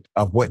opposite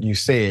of what you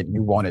said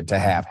you wanted to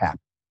have happen.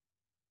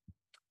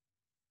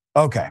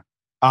 Okay.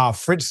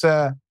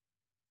 Fritza,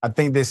 I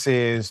think this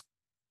is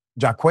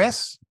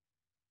Jaquez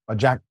or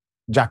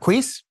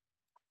Jaquez.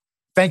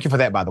 Thank you for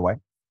that, by the way.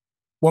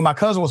 When my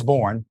cousin was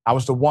born, I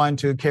was the one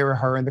to carry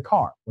her in the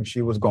car when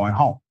she was going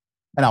home,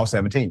 and I was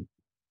 17.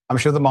 I'm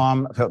sure the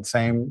mom felt the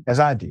same as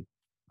I did.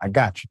 I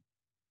got you.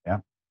 Yeah.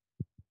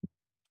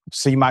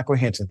 C. Michael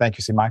Henson. Thank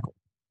you, C. Michael.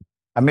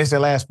 I missed that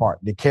last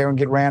part. Did Karen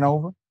get ran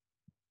over?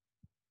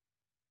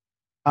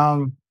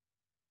 I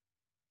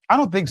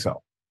don't think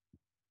so.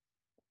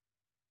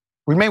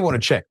 We may want to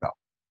check, though.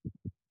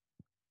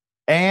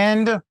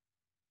 And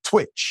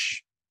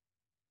Twitch.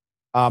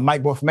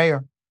 Mike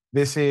Mayor,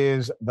 this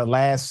is the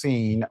last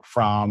scene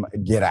from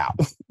Get Out.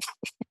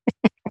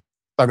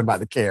 Talking about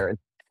the Karen.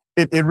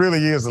 It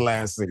really is the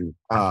last scene.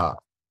 That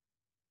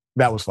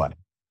was funny.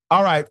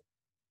 All right.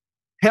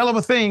 Hell of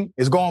a thing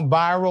is going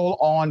viral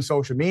on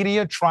social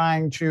media,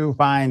 trying to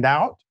find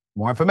out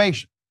more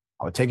information.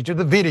 I will take you to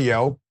the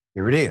video.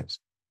 Here it is.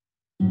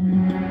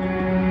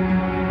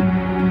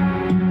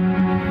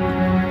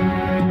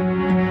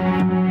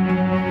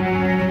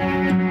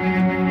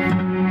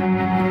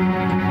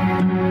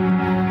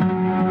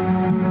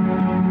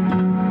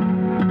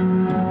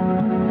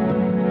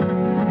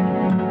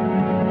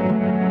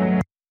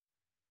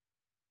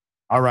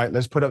 All right,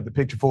 let's put up the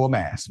picture full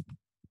mass.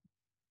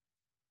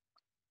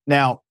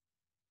 Now,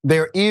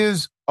 there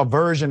is a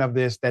version of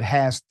this that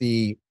has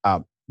the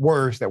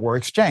words that were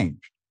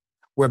exchanged,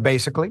 where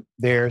basically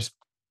there's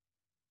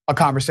a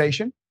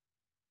conversation.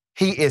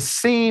 He is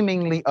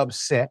seemingly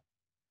upset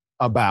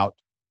about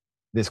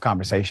this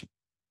conversation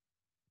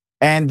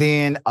and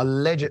then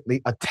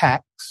allegedly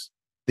attacks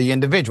the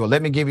individual.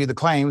 Let me give you the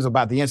claims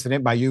about the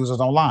incident by users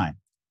online.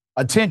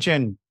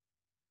 Attention,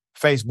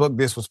 Facebook.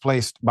 This was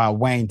placed by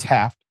Wayne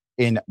Taft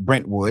in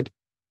Brentwood,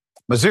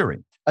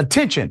 Missouri.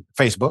 Attention,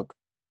 Facebook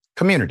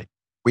community.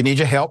 We need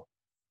your help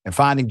in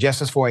finding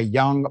justice for a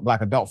young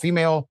Black adult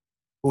female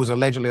who was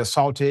allegedly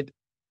assaulted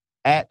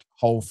at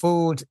Whole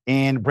Foods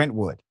in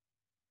Brentwood.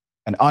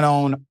 An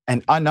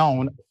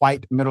unknown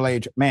white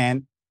middle-aged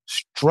man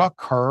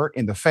struck her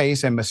in the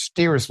face and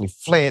mysteriously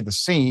fled the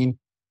scene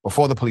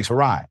before the police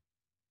arrived.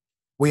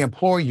 We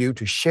implore you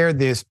to share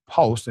this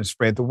post and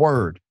spread the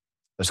word.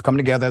 Let's come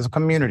together as a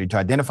community to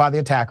identify the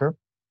attacker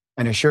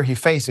and ensure he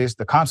faces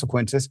the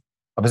consequences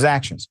of his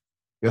actions.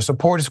 Your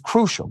support is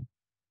crucial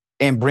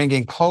in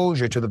bringing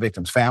closure to the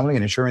victim's family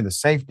and ensuring the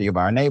safety of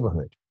our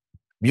neighborhood.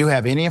 If you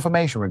have any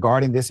information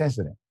regarding this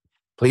incident,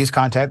 please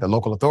contact the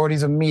local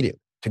authorities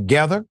immediately.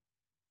 Together,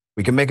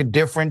 we can make a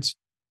difference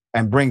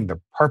and bring the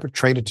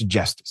perpetrator to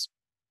justice.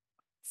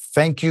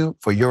 Thank you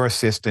for your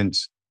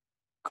assistance.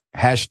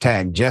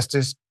 Hashtag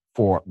justice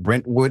for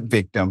Brentwood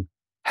victim.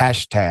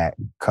 Hashtag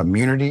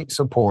community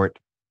support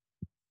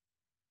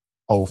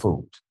Whole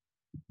Foods.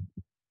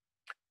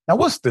 Now,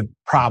 what's the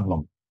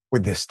problem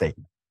with this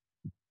statement?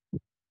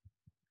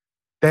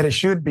 That it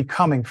should be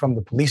coming from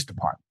the police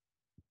department.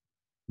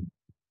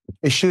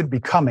 It should be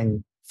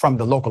coming from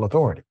the local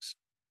authorities.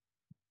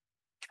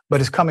 But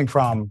it's coming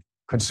from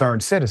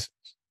concerned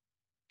citizens,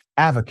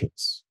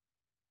 advocates,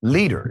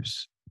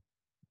 leaders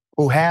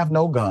who have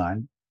no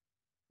gun,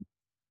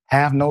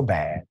 have no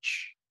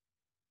badge,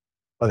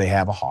 but they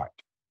have a heart.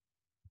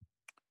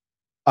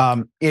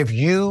 If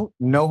you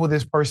know who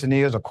this person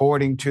is,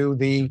 according to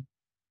the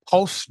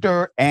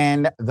poster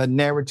and the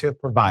narrative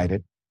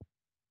provided,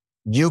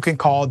 you can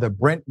call the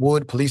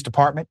Brentwood Police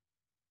Department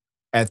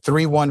at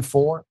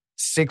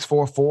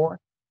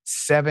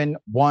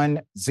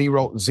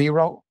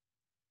 314-644-7100.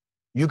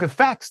 You can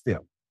fax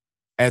them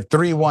at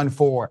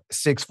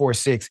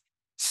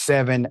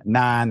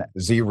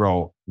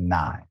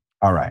 314-646-7909.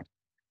 All right.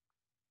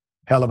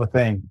 Hell of a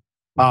thing.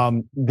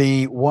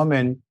 The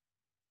woman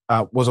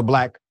is a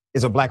black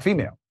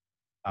female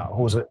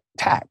who was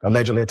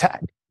allegedly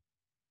attacked.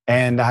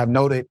 And I have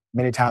noted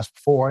many times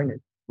before, and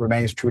it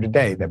remains true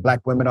today, that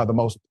black women are the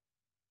most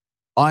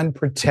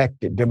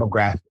unprotected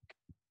demographic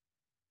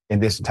in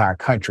this entire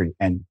country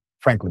and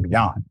frankly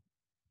beyond.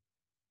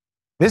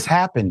 This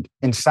happened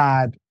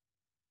inside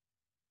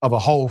of a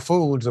Whole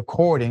Foods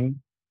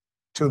according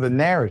to the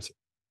narrative.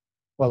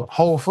 Well,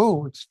 Whole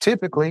Foods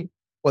typically,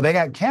 they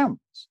got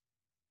cameras.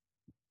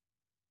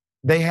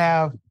 They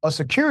have a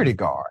security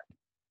guard.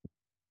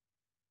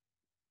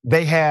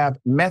 They have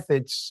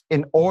methods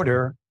in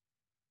order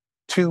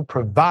to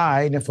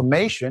provide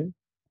information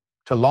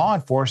to law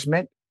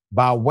enforcement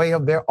by way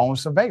of their own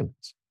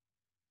surveillance.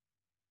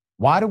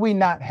 Why do we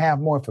not have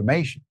more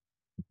information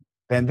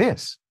than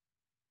this?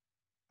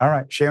 All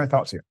right, sharing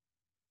thoughts here.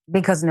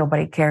 Because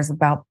nobody cares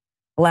about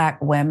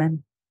Black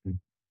women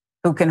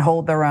who can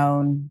hold their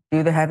own,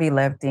 do the heavy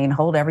lifting,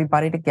 hold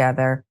everybody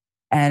together.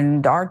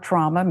 And our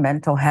trauma,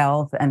 mental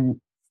health, and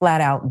flat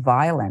out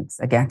violence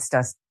against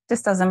us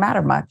just doesn't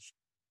matter much.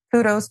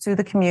 Kudos to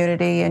the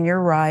community, and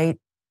you're right.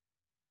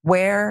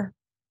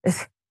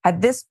 Had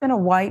this been a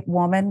white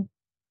woman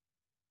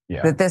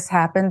that this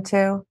happened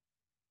to?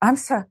 I'm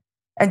sorry.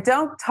 And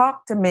don't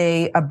talk to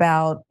me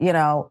about,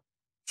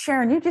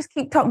 Sharon, you just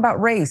keep talking about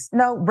race.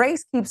 No,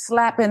 race keeps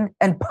slapping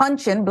and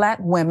punching Black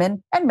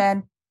women and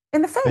men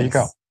in the face. There you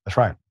go. That's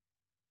right.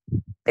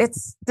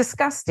 It's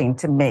disgusting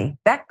to me.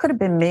 That could have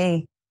been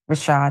me,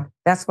 Rashad.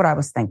 That's what I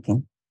was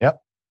thinking.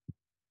 Yep.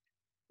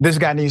 This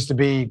guy needs to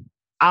be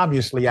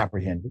obviously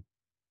apprehended.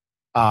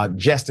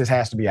 Justice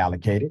has to be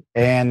allocated.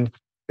 And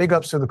big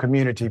ups to the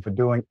community for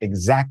doing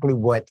exactly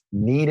what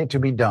needed to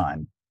be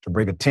done to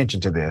bring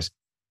attention to this,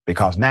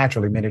 because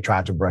naturally many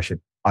tried to brush it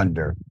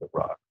under the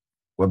rug.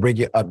 We'll bring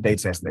you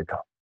updates as they come.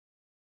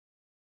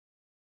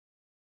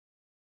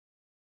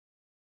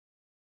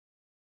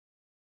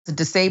 A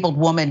disabled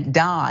woman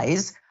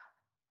dies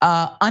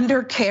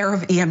under care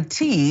of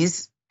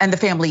EMTs, and the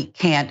family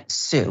can't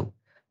sue.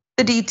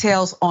 The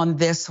details on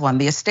this one: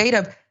 the estate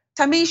of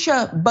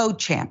Tamisha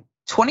Beauchamp,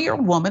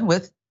 20-year-old woman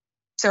with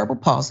cerebral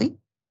palsy,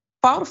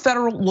 filed a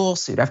federal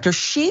lawsuit after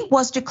she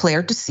was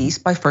declared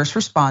deceased by first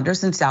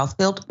responders in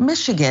Southfield,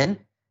 Michigan,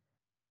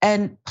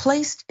 and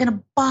placed in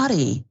a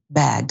body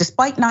bag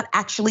despite not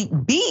actually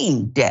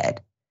being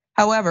dead.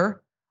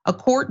 However, a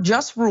court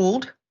just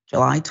ruled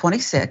July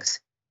 26,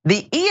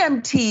 the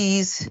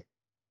EMTs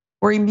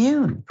were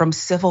immune from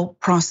civil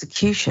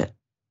prosecution.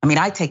 I mean,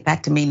 I take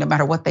that to mean no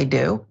matter what they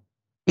do,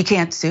 you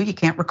can't sue, you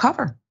can't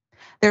recover.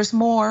 There's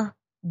more.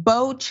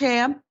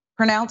 Beauchamp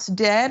pronounced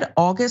dead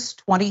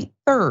August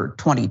 23rd,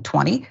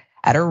 2020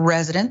 at her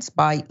residence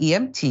by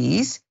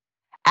EMTs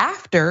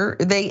after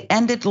they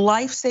ended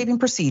life-saving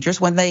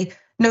procedures when they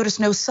noticed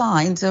no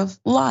signs of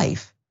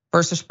life.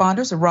 First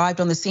responders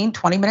arrived on the scene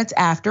 20 minutes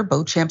after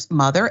Beauchamp's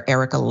mother,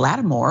 Erica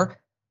Lattimore,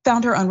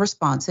 found her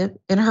unresponsive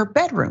in her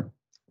bedroom.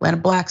 Atlanta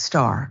Black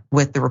Star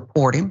with the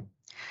reporting.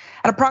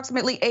 At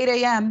approximately 8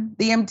 a.m.,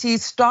 the EMTs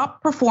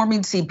stopped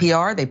performing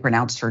CPR. They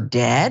pronounced her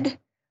dead,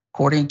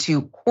 according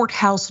to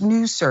Courthouse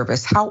News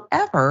Service.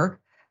 However,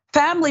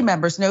 family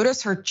members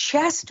noticed her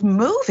chest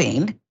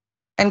moving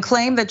and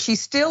claimed that she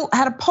still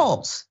had a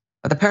pulse.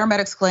 But the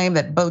paramedics claimed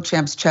that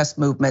Beauchamp's chest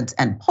movements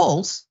and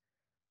pulse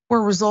were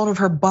a result of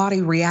her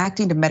body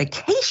reacting to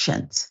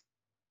medications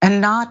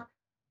and not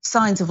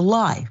signs of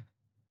life.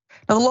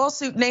 Now, the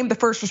lawsuit named the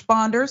first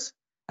responders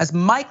as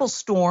Michael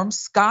Storm,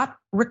 Scott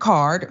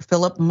Ricard,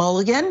 Philip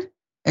Mulligan,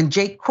 and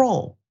Jake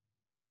Kroll.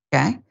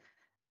 Okay.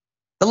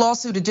 The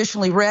lawsuit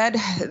additionally read,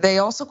 they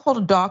also called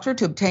a doctor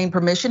to obtain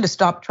permission to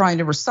stop trying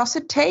to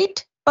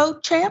resuscitate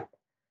Beauchamp,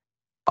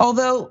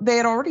 although they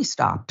had already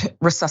stopped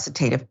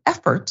resuscitative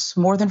efforts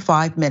more than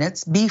 5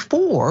 minutes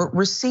before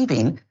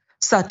receiving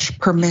such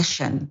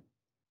permission.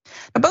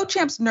 Now,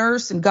 Beauchamp's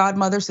nurse and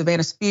godmother,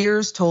 Savannah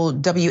Spears,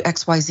 told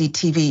WXYZ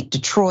TV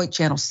Detroit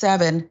Channel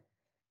 7,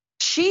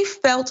 she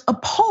felt a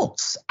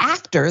pulse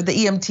after the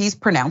EMTs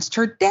pronounced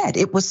her dead.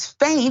 It was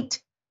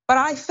faint, but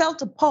I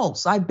felt a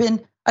pulse. I've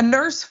been a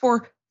nurse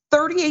for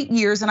 38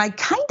 years, and I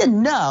kind of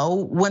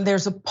know when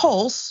there's a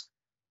pulse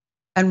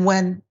and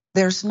when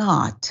there's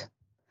not.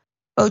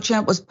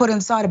 Beauchamp was put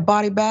inside a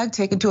body bag,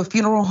 taken to a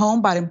funeral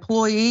home by an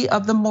employee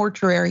of the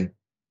mortuary.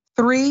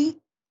 3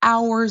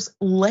 hours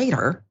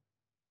later,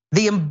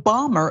 the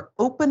embalmer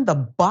opened the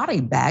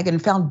body bag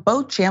and found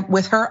Beauchamp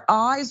with her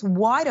eyes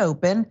wide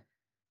open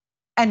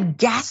and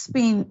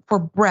gasping for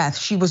breath.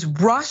 She was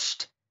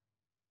rushed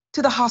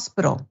to the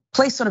hospital,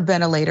 placed on a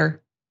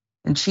ventilator,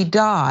 and she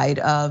died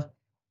of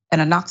an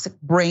anoxic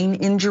brain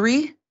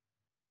injury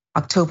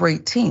October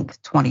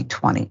 18th,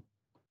 2020.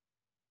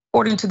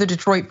 According to the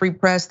Detroit Free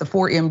Press, the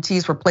 4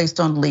 EMTs were placed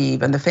on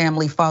leave and the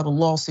family filed a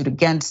lawsuit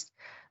against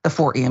the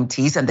 4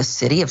 EMTs and the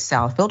city of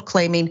Southfield,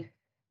 claiming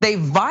they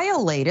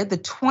violated the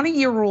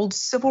 20-year-old's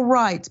civil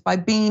rights by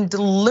being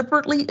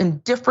deliberately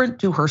indifferent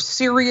to her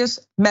serious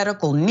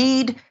medical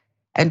need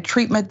and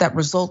treatment that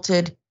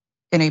resulted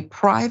in a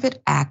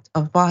private act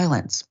of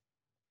violence.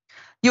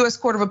 US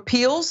Court of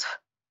Appeals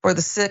for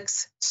the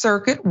 6th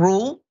Circuit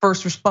ruled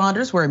first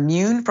responders were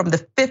immune from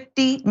the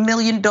 $50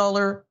 million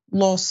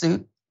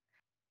lawsuit,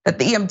 that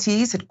the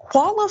EMTs had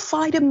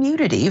qualified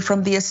immunity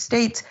from the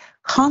estate's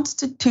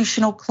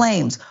constitutional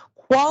claims.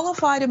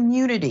 Qualified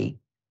immunity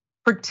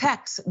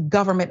protects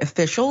government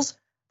officials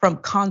from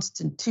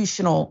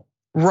constitutional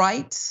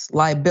rights,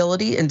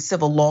 liability, and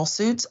civil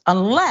lawsuits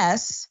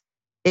unless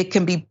it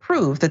can be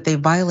proved that they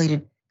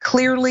violated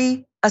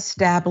clearly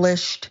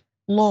established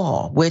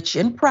law, which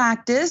in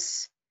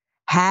practice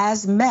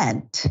has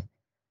meant,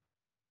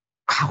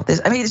 wow,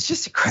 it's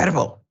just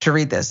incredible to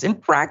read this. In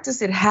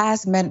practice, it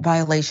has meant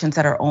violations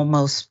that are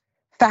almost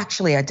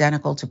factually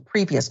identical to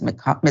previous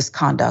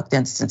misconduct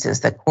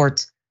instances that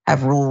courts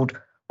have ruled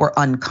were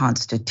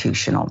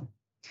unconstitutional.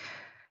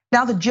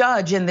 Now, the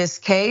judge in this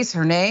case,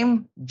 her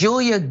name,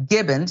 Julia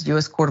Gibbons,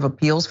 US Court of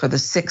Appeals for the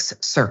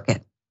 6th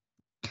Circuit.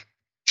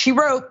 She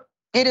wrote,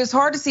 "It is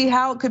hard to see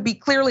how it could be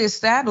clearly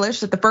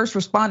established that the first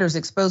responders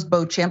exposed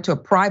Beauchamp to a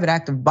private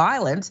act of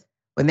violence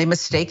when they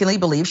mistakenly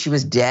believed she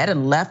was dead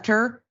and left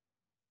her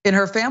in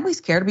her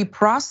family's care to be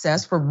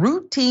processed for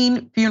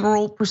routine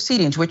funeral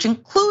proceedings, which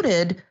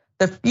included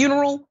the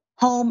funeral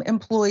home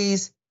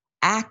employee's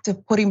act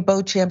of putting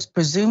Beauchamp's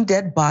presumed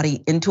dead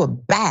body into a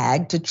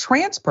bag to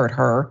transport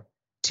her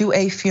to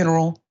a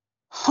funeral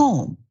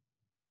home."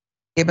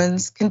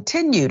 Gibbons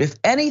continued, "If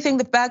anything,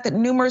 the fact that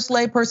numerous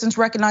laypersons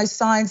recognized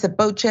signs that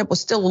Beauchamp was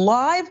still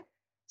alive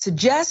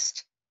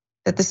suggests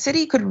that the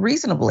city could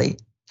reasonably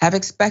have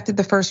expected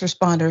the first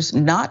responders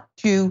not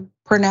to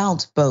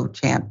pronounce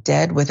Beauchamp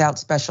dead without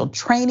special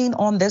training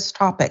on this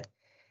topic.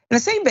 In the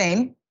same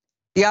vein,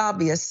 the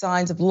obvious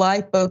signs of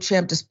life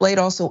Beauchamp displayed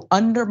also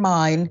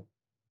undermine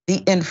the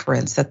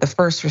inference that the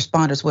first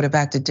responders would have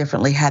acted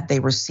differently had they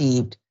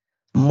received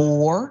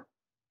more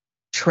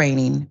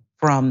training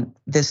from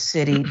the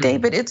city."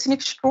 David, it's an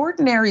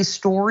extraordinary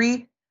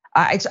story.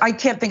 I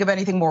can't think of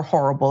anything more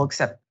horrible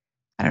except,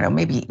 I don't know,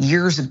 maybe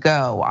years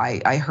ago,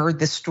 I heard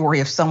this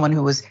story of someone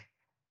who was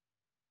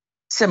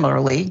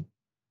similarly,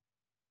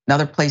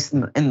 another place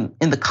in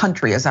the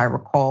country, as I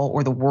recall,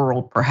 or the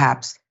world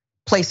perhaps,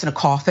 placed in a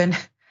coffin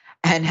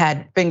and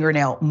had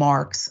fingernail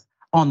marks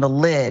on the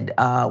lid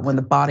when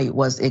the body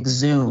was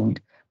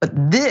exhumed.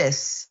 But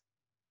this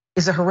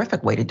is a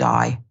horrific way to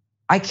die.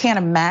 I can't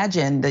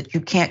imagine that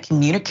you can't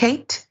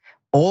communicate.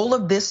 All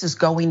of this is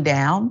going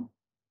down.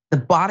 The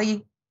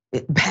body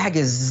bag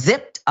is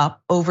zipped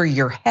up over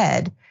your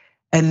head,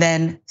 and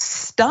then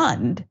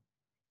stunned,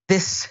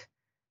 this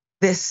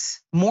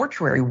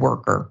mortuary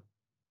worker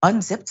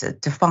unzips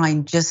it to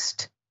find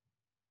just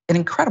an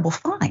incredible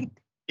find.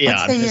 Yeah,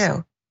 what say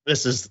you?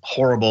 This is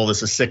horrible.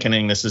 This is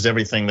sickening. This is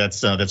everything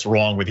that's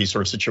wrong with these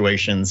sort of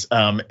situations.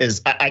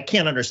 I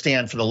can't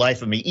understand for the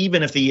life of me,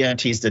 even if the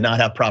EMTs did not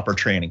have proper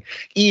training,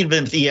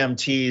 even if the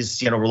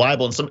EMTs,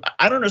 reliable and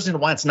I don't understand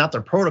why it's not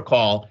their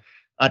protocol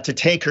to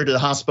take her to the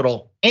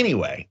hospital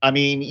anyway. I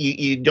mean,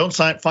 you don't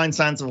find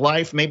signs of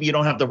life. Maybe you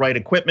don't have the right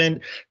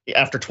equipment.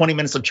 After 20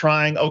 minutes of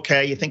trying,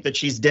 okay, you think that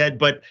she's dead,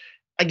 but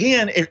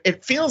again,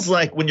 it feels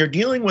like when you're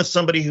dealing with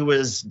somebody who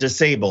is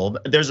disabled,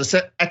 there's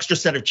a extra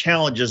set of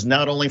challenges,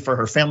 not only for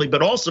her family,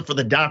 but also for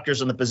the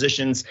doctors and the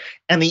physicians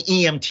and the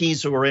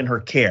EMTs who are in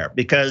her care,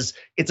 because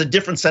it's a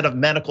different set of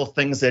medical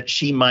things that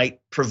she might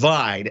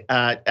provide,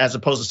 as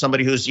opposed to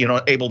somebody who's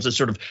able to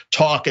sort of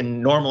talk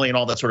and normally and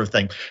all that sort of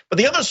thing. But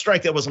the other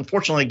strike that was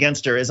unfortunately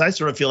against her is I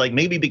sort of feel like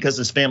maybe because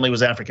his family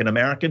was African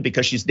American,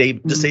 because she's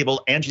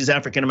disabled and she's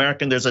African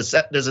American, there's a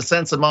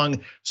sense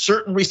among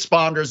certain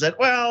responders that,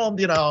 well,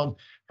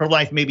 her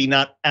life may be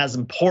not as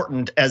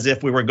important as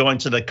if we were going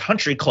to the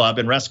country club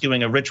and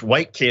rescuing a rich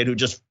white kid who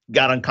just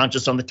got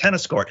unconscious on the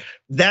tennis court.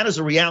 That is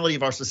a reality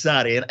of our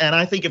society. And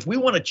I think if we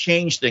want to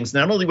change things,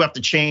 not only do we have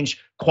to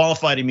change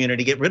qualified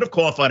immunity, get rid of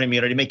qualified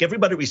immunity, make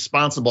everybody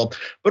responsible,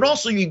 but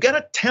also you got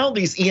to tell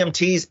these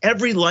EMTs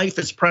every life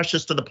is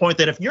precious, to the point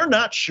that if you're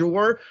not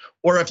sure,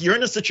 or if you're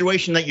in a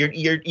situation that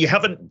you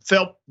haven't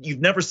felt, you've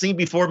never seen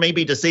before,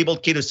 maybe a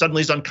disabled kid who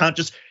suddenly is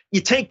unconscious,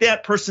 you take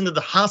that person to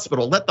the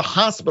hospital, let the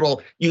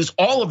hospital use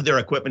all of their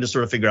equipment to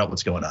sort of figure out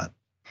what's going on.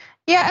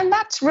 Yeah, and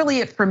that's really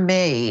it for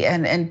me.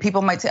 And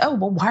people might say, oh,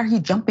 well, why are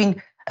you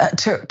jumping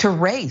to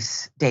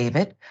race,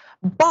 David?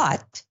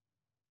 But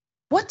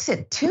what's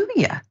it to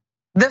you?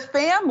 The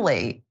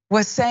family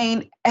was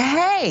saying,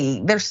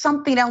 hey, there's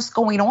something else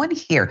going on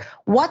here.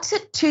 What's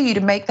it to you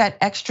to make that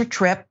extra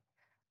trip,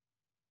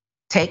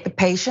 take the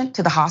patient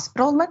to the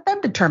hospital and let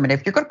them determine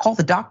if you're gonna call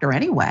the doctor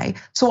anyway?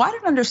 So I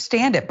didn't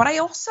understand it, but I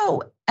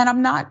also, and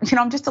I'm not,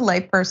 I'm just a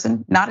lay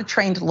person, not a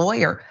trained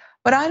lawyer,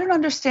 but I don't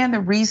understand the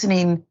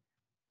reasoning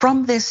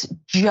from this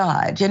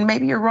judge. And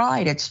maybe you're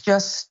right, it's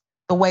just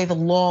the way the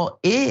law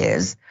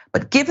is.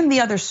 But given the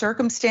other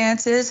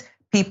circumstances,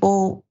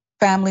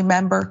 family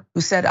member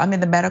who said, I'm in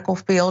the medical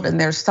field and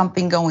there's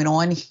something going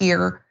on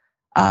here.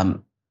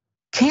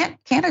 Can't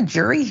a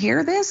jury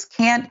hear this?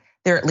 Can't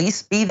there at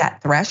least be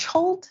that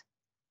threshold?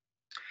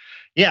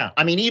 Yeah,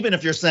 I mean, even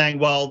if you're saying,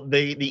 well,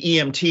 the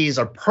EMTs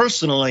are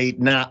personally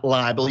not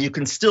liable, you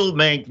can still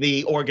make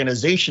the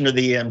organization of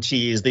the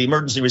EMTs, the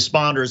emergency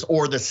responders,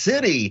 or the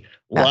city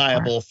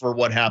liable for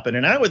what happened.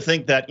 And I would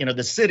think that,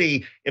 the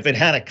city, if it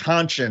had a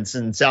conscience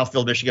in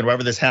Southfield, Michigan,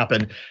 wherever this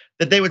happened,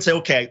 that they would say,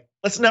 okay,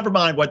 let's never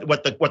mind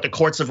what the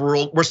courts have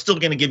ruled. We're still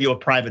going to give you a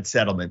private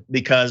settlement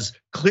because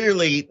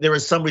clearly there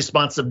is some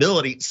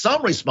responsibility.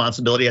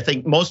 I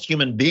think most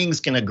human beings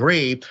can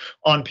agree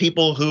on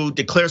people who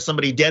declare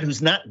somebody dead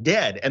who's not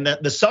dead, and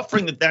that the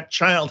suffering that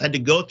child had to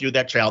go through,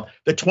 the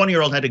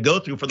 20-year-old had to go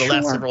through for the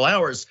last several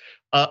hours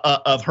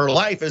of her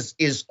life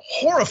is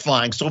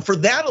horrifying. So for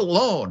that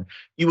alone,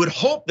 you would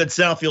hope that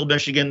Southfield,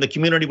 Michigan, the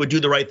community would do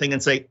the right thing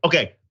and say,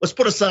 okay, let's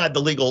put aside the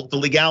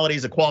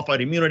legalities, the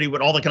qualified immunity,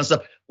 with all that kind of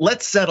stuff.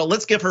 Let's settle,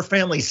 let's give her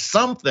family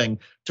something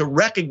to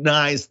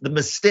recognize the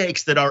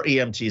mistakes that our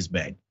EMTs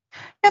made.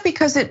 Yeah,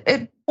 because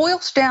it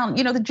boils down,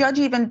 the judge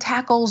even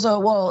tackles,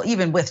 well,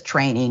 even with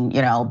training,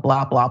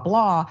 blah, blah,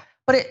 blah.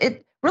 But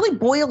it really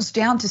boils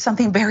down to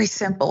something very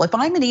simple. If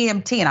I'm an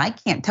EMT and I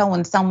can't tell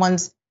when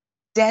someone's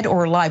dead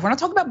or alive, we're not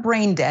talking about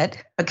brain dead,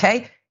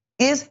 okay?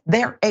 Is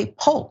there a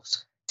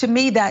pulse? To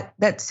me,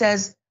 that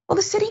says, well,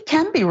 the city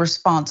can be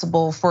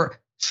responsible for,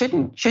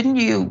 shouldn't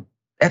you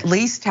at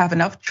least have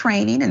enough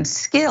training and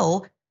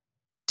skill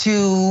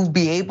to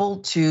be able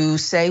to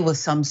say with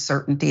some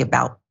certainty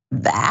about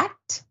that?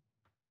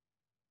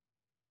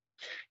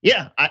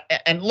 Yeah,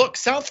 and look,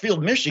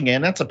 Southfield,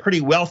 Michigan, that's a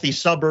pretty wealthy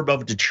suburb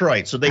of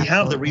Detroit. So they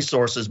have the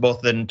resources,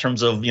 both in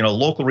terms of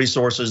local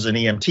resources and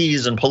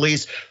EMTs and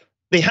police.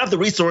 They have the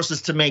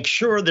resources to make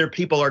sure their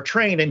people are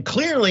trained. And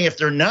clearly, if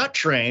they're not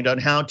trained on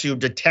how to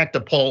detect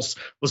a pulse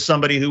with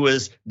somebody who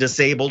is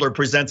disabled or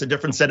presents a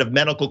different set of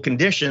medical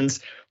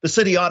conditions, the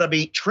city ought to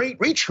be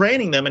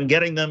retraining them and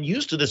getting them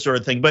used to this sort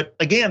of thing. But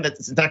again,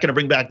 that's not gonna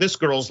bring back this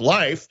girl's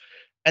life.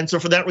 And so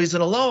for that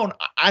reason alone,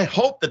 I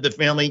hope that the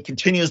family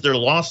continues their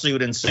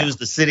lawsuit and sues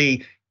the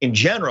city in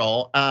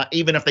general,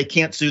 even if they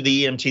can't sue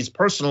the EMTs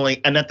personally,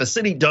 and that the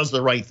city does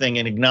the right thing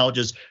and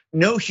acknowledges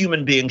no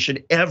human being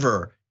should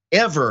ever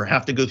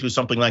have to go through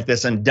something like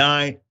this and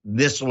die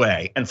this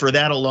way. And for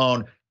that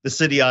alone, the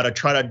city ought to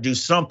try to do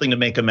something to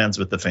make amends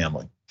with the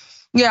family.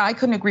 Yeah, I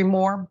couldn't agree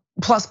more.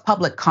 Plus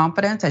public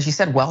confidence, as you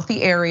said,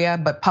 wealthy area,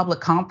 but public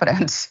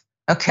confidence,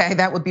 okay,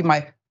 that would be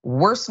my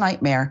worst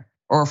nightmare,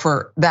 or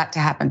for that to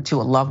happen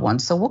to a loved one.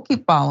 So we'll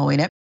keep following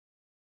it.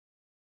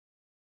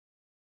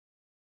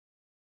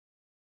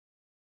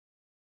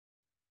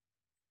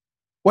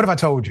 What if I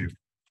told you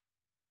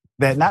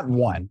that not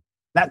one,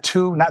 not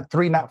two, not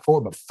three, not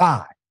four, but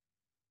five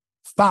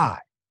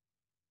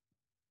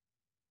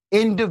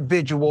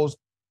individuals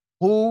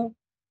who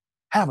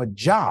have a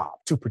job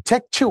to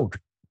protect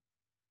children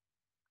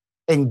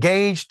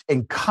engaged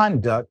in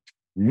conduct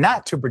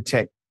not to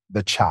protect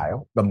the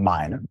child, the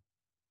minor,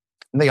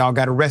 and they all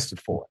got arrested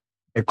for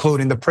it,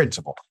 including the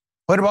principal.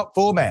 Put them up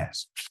full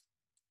mask.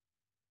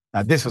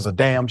 Now, this is a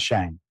damn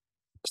shame.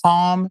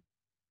 Palm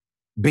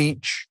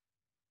Beach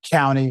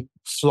County,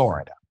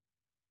 Florida.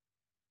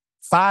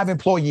 5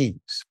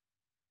 employees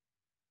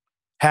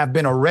have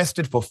been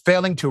arrested for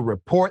failing to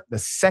report the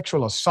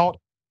sexual assault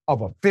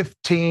of a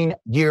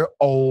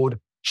 15-year-old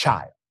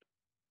child.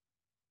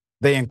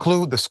 They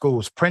include the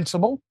school's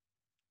principal,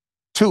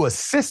 2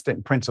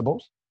 assistant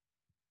principals,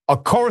 a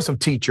chorus of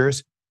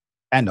teachers,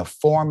 and a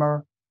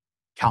former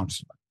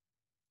counselor.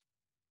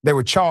 They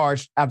were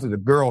charged after the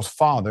girl's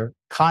father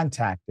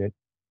contacted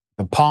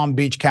the Palm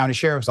Beach County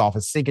Sheriff's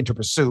Office seeking to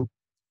pursue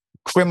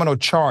criminal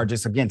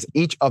charges against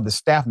each of the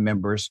staff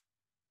members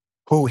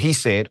who, he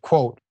said,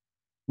 quote,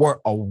 were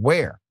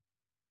aware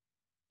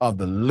of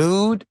the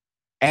lewd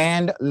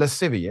and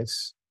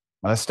lascivious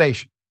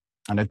molestation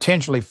and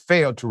intentionally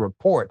failed to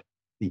report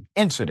the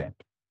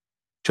incident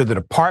to the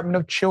Department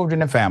of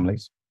Children and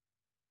Families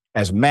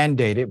as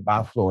mandated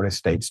by Florida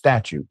state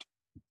statute.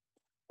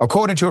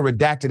 According to a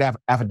redacted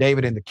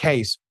affidavit in the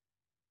case,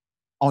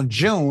 on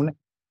June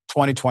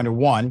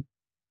 2021,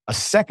 a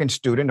second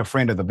student, a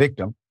friend of the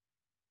victim,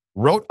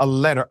 wrote a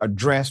letter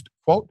addressed,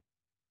 quote,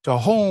 to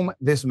whom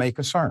this may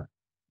concern,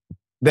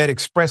 that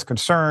expressed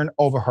concern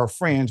over her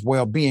friend's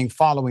well-being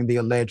following the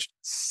alleged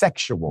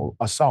sexual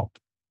assault.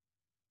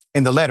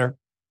 In the letter,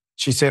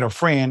 she said her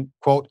friend,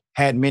 quote,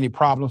 had many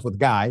problems with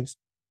guys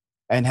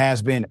and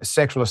has been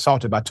sexually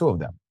assaulted by 2 of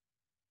them.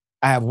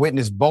 I have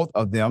witnessed both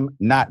of them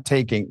not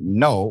taking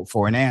no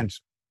for an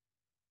answer.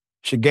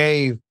 She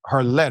gave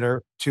her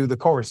letter to the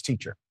chorus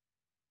teacher.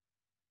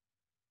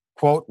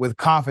 Quote, with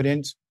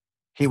confidence,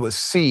 he would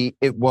see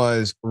it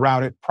was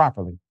routed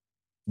properly,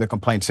 the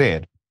complaint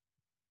said.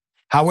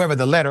 However,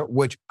 the letter,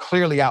 which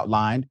clearly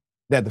outlined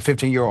that the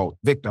 15-year-old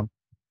victim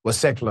was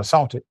sexually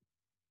assaulted,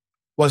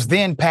 was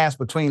then passed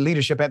between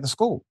leadership at the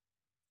school,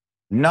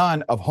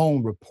 none of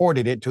whom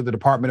reported it to the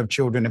Department of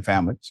Children and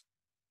Families,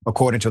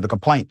 according to the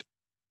complaint.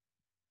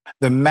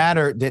 The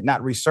matter did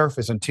not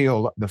resurface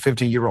until the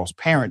 15-year-old's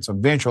parents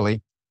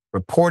eventually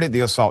reported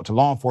the assault to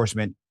law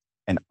enforcement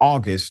in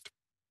August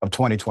of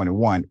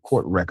 2021,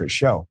 court records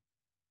show.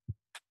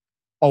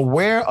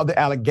 Aware of the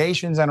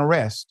allegations and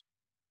arrest,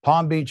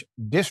 Palm Beach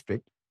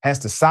District has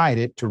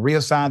decided to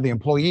reassign the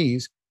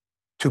employees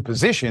to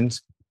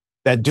positions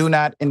that do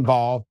not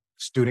involve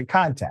student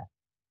contact.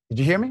 Did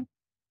you hear me?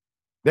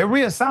 They're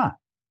reassigned.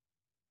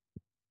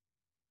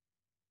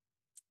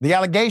 The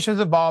allegations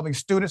involving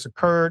students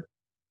occurred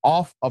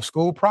off of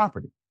school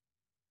property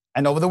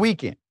and over the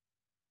weekend.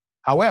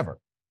 However,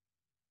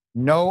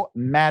 no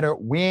matter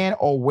when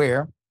or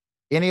where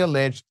any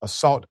alleged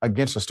assault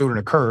against a student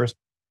occurs,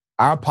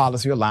 our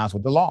policy aligns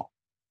with the law,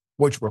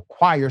 which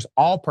requires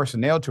all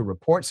personnel to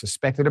report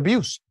suspected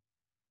abuse.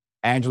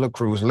 Angela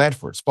Cruz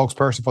Ledford,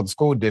 spokesperson for the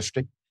school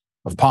district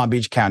of Palm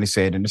Beach County,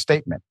 said in a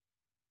statement,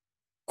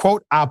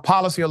 quote, our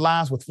policy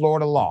aligns with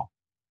Florida law,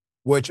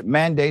 which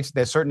mandates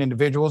that certain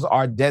individuals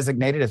are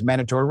designated as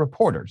mandatory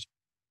reporters.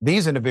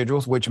 These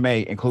individuals, which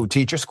may include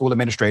teachers, school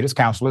administrators,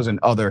 counselors, and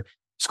other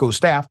school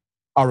staff,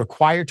 are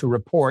required to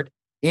report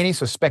any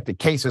suspected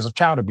cases of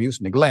child abuse,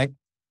 neglect,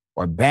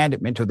 or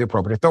abandonment to the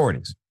appropriate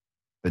authorities,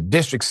 the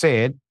district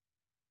said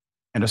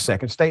in a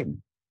second statement.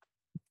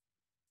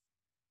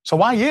 So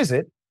why is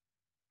it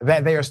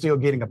that they are still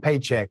getting a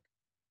paycheck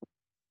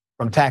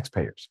from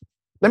taxpayers?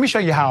 Let me show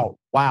you how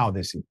wild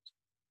this is.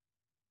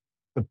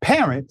 The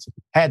parents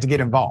had to get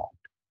involved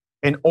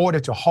in order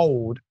to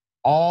hold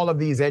all of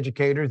these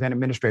educators and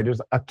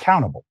administrators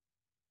accountable.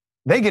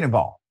 They get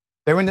involved.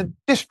 They're in the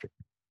district.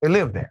 They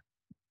live there.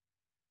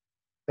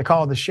 They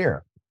call the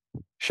sheriff's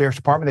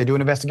department. They do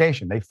an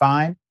investigation. They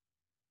find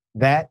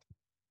that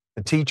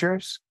the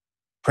teachers,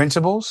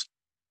 principals,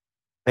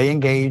 they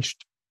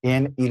engaged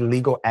in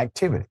illegal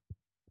activity.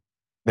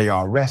 They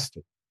are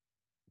arrested.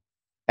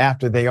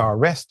 After they are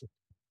arrested,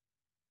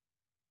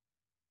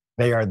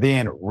 they are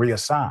then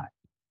reassigned.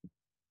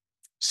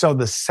 So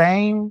the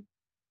same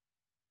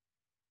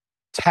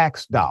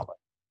tax dollar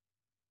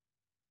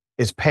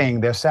is paying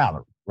their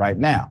salary right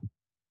now.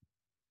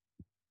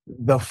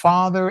 The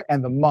father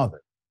and the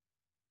mother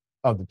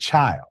of the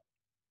child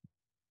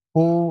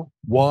who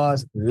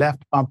was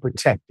left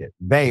unprotected,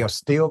 they are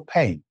still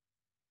paying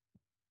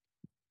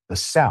the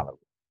salary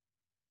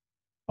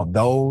of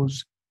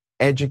those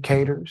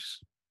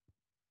educators,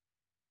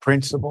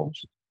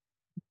 principals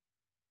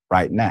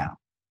right now.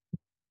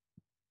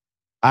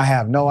 I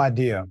have no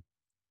idea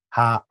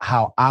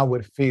how I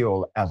would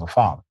feel as a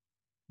father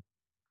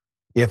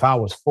if I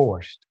was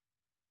forced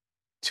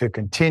to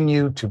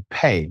continue to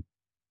pay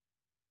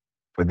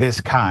for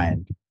this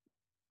kind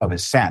of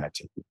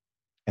insanity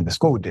in the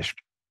school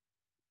district.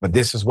 But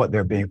this is what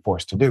they're being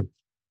forced to do.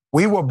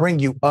 We will bring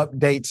you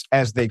updates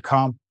as they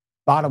come.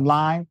 Bottom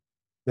line,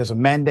 there's a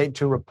mandate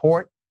to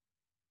report.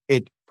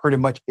 It pretty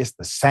much is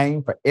the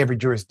same for every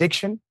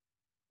jurisdiction.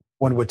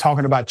 When we're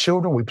talking about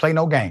children, we play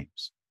no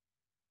games.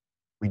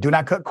 We do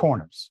not cut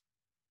corners.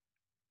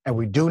 And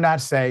we do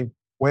not say,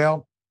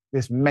 well,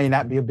 this may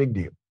not be a big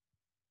deal.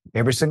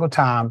 Every single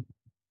time,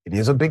 it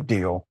is a big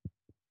deal.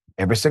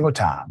 Every single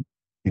time,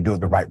 you do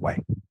it the right way.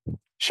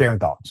 Sharing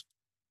thoughts.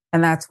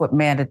 And that's what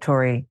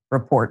mandatory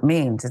report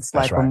means. It's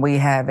like when we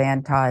have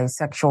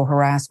anti-sexual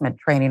harassment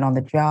training on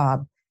the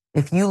job.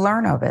 If you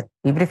learn of it,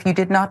 even if you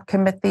did not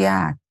commit the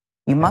act,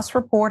 you must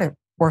report it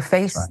or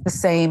face the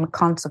same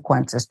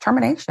consequences,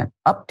 termination,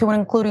 up to and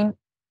including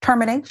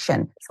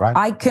termination.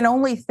 I can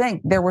only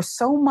think there was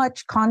so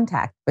much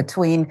contact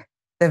between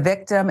the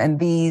victim and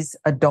these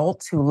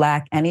adults who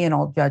lack any and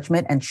all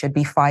judgment and should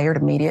be fired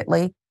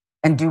immediately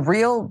and do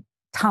real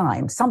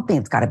time.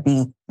 Something's got to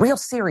be real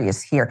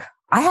serious here.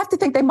 I have to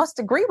think they must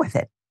agree with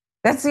it.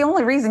 That's the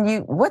only reason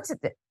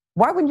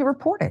why wouldn't you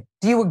report it?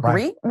 Do you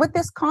agree with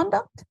this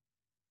conduct?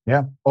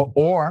 Yeah.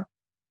 Or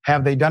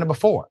have they done it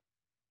before?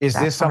 Is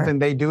this something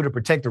they do to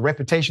protect the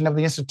reputation of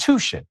the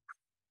institution?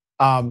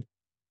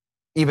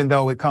 Even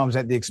though it comes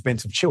at the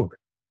expense of children.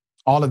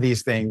 All of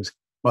these things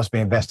must be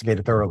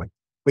investigated thoroughly.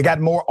 We got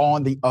more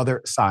on the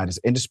other side. It's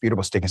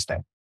indisputable. Stick and stay.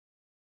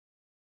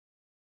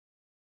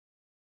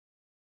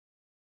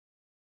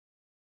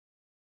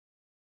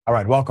 All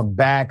right, welcome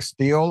back.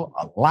 Still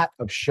a lot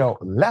of show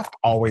left.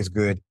 Always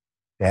good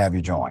to have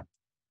you join.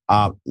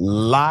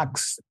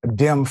 Locks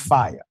Dim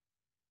Fire.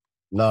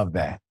 Love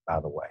that, by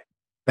the way.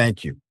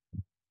 Thank you.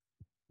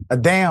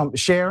 Damn,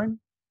 Sharon,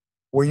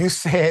 where you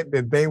said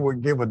that they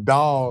would give a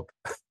dog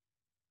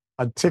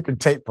a ticker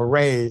tape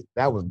parade,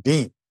 that was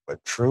deep,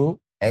 but true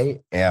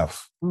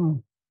AF.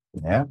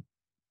 Yeah.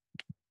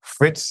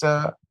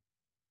 Fritza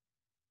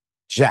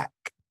Jack.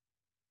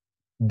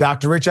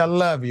 Dr. Rich, I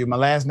love you. My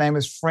last name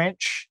is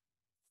French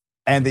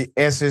and the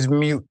S is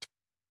mute.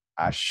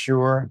 I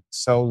sure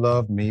so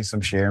love me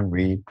some Sharon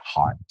Reed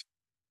Hart.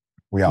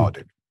 We all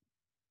do.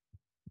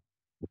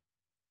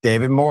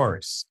 David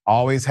Morris,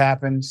 always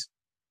happens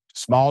to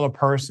smaller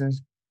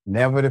persons,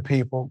 never to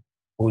people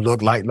who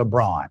look like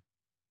LeBron.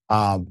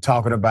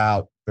 Talking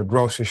about the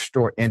grocery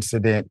store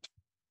incident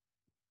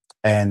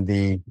and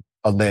the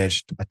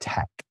alleged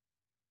attack.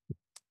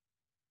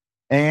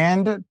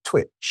 and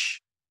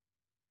Twitch.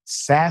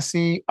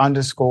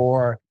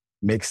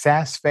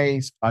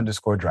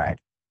 Sassy_McSassface_drag.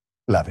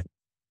 Love it.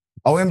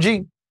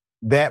 OMG,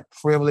 that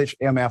privileged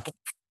MF.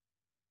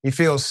 He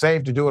feels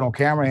safe to do it on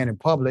camera and in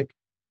public.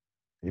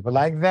 People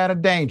like that are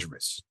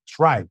dangerous. That's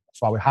right.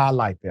 That's why we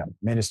highlight them.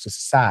 Menace to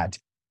society.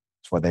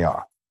 That's what they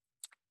are.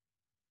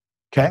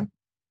 Okay?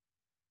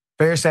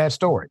 Very sad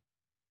story.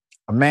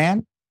 A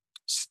man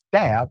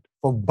stabbed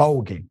for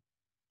voguing,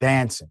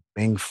 dancing,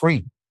 being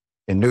free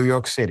in New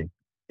York City.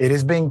 It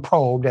is being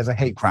probed as a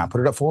hate crime.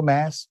 Put it up full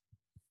mass.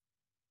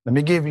 Let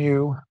me give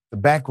you the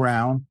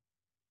background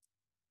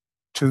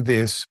to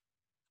this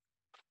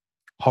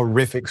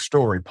horrific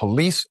story.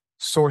 Police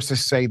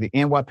sources say the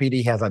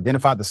NYPD has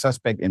identified the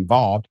suspect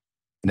involved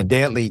in a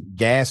deadly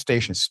gas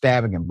station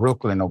stabbing in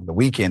Brooklyn over the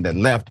weekend that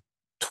left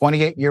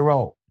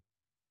 28-year-old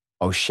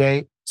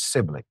O'Shea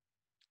Sibley,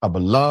 a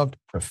beloved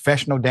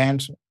professional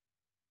dancer,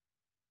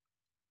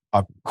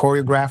 a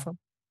choreographer,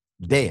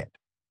 dead.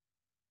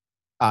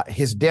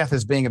 His death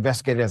is being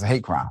investigated as a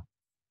hate crime.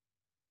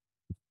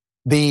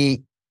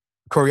 The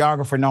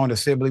choreographer known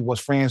as Sibley was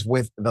friends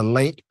with the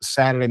late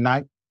Saturday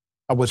night,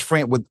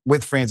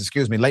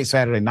 late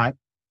Saturday night,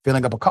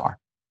 filling up a car.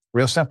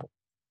 Real simple.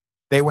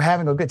 They were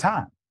having a good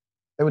time.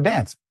 They were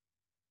dancing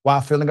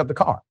while filling up the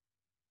car.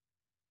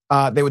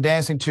 They were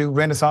dancing to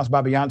Renaissance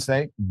by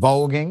Beyonce,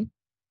 voguing.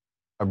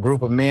 A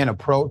group of men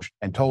approached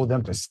and told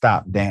them to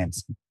stop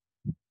dancing.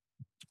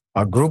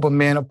 A group of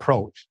men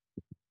approached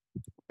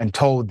and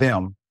told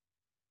them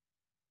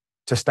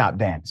to stop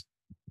dancing.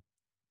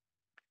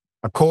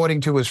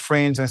 According to his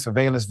friends and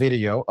surveillance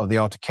video of the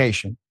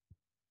altercation,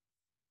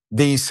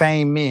 these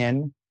same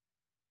men,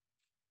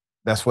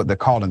 that's what they're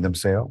calling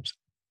themselves,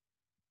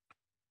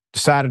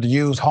 decided to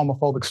use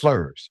homophobic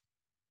slurs.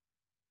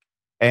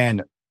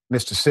 And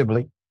Mr.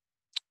 Sibley,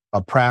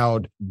 a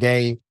proud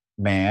gay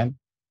man,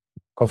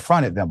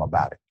 confronted them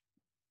about it.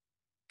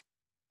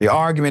 The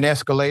argument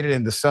escalated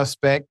and the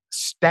suspect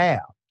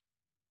stabbed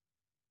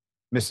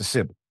Mr.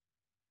 Sibley.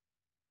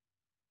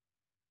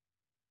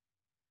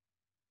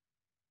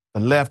 The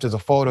left is a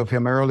photo of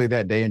him early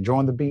that day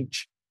enjoying the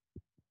beach.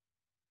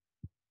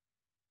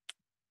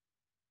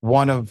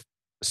 One of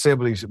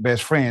Sibley's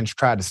best friends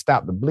tried to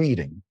stop the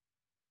bleeding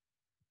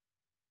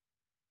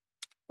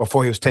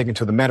before he was taken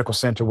to the medical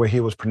center where he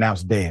was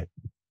pronounced dead.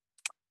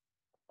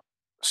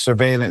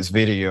 Surveillance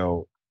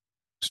video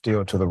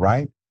still to the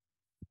right.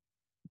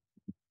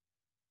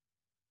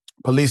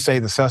 Police say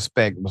the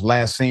suspect was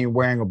last seen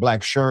wearing a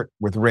black shirt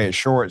with red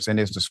shorts and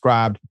is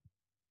described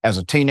as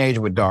a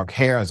teenager with dark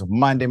hair. As of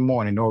Monday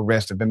morning, no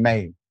arrests have been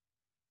made.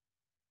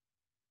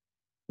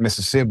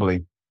 Mr.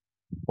 Sibley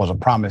was a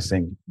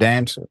promising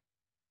dancer,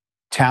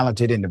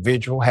 talented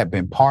individual, had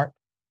been part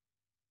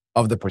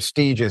of the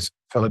prestigious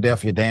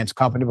Philadelphia Dance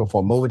Company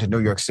before moving to New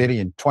York City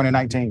in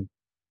 2019,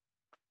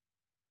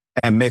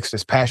 and mixed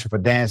his passion for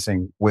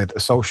dancing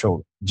with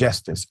social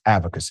justice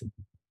advocacy.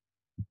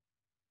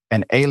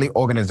 An Ailey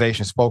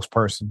organization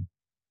spokesperson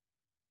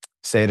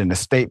said in a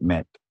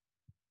statement,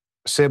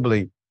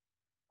 Sibley,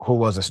 who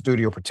was a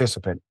studio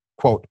participant,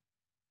 quote,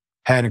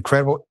 had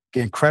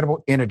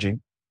incredible energy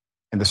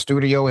in the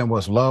studio and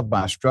was loved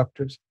by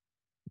instructors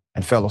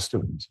and fellow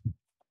students.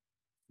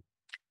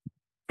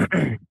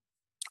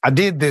 I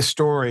did this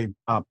story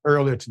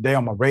earlier today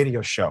on my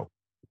radio show,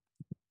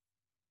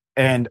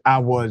 and I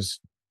was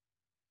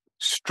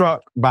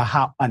struck by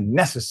how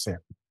unnecessary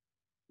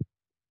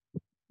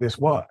this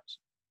was.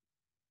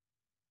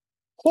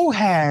 Who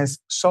has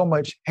so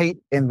much hate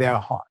in their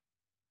heart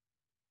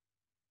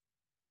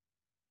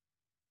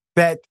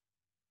that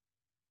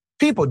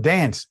people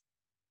dance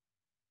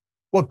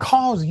will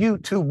cause you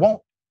to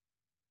want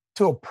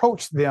to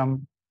approach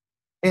them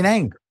in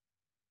anger?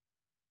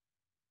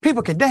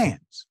 People can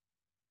dance.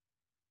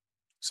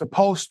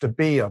 Supposed to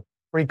be a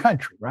free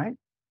country, right?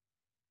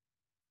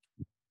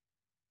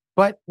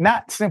 But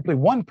not simply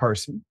one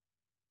person,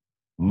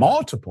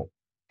 multiple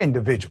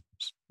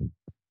individuals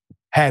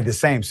had the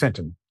same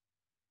sentiment.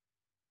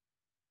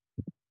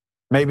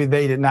 Maybe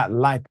they did not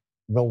like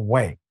the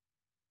way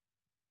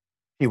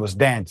he was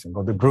dancing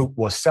or the group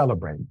was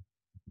celebrating.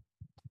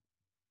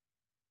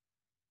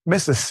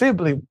 Mr.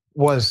 Sibley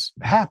was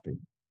happy.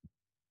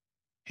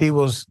 He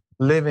was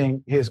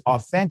living his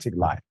authentic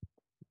life.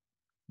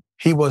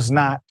 He was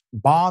not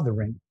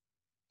bothering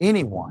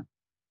anyone.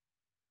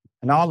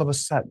 And all of a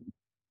sudden,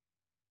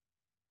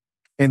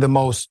 in the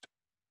most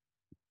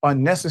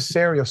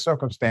unnecessary of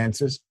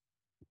circumstances,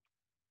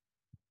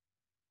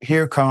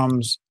 here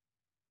comes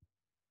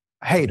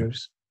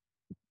haters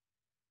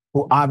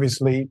who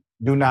obviously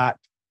do not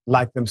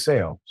like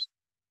themselves.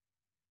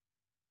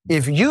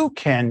 If you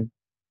can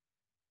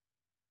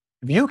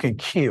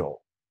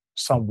kill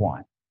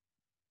someone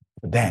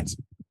for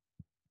dancing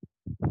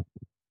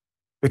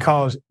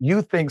because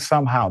you think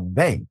somehow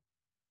they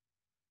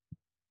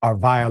are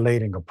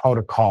violating a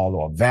protocol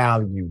or a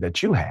value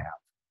that you have,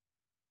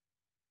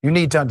 you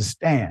need to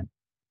understand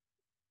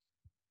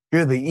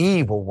you're the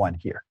evil one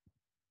here.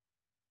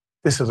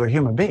 This is a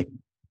human being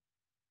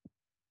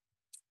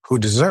who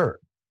deserves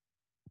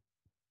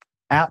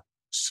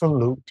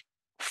absolute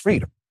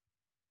freedom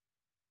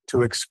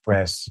to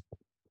express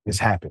his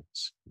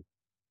happiness.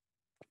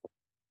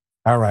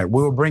 All right,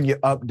 we'll bring you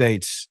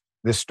updates.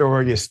 This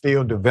story is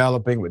still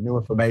developing with new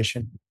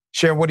information.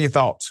 Sharon, what are your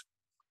thoughts?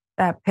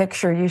 That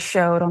picture you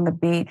showed on the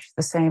beach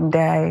the same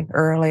day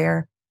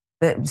earlier,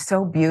 that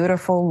so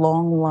beautiful,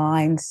 long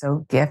lines,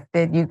 so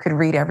gifted. You could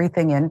read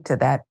everything into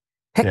that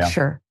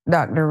picture,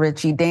 Dr.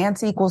 Richey.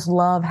 Dance equals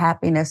love,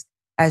 happiness.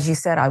 As you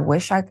said, I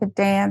wish I could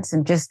dance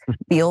and just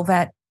feel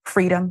that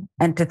freedom.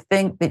 And to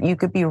think that you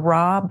could be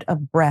robbed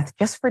of breath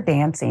just for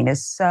dancing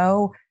is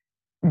so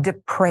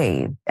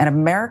depraved. And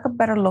America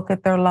better look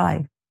at their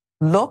life.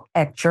 Look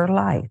at your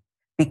life.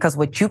 Because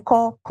what you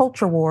call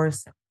culture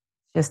wars,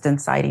 just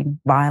inciting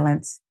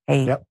violence,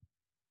 hate,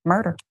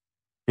 murder.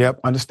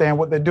 Yep, understand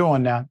what they're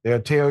doing now.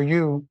 They'll tell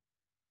you,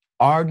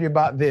 argue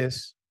about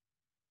this,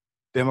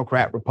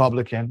 Democrat,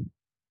 Republican,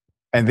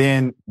 and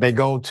then they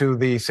go to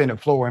the Senate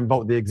floor and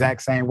vote the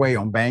exact same way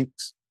on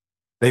banks.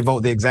 They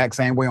vote the exact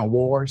same way on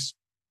wars.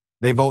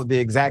 They vote the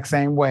exact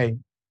same way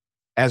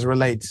as it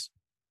relates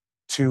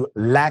to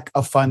lack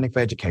of funding for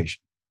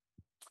education.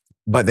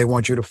 But they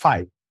want you to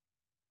fight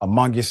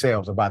among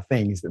yourselves about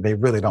things that they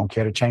really don't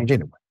care to change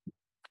anyway.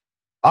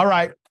 All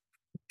right.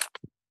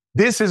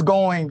 This is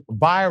going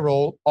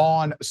viral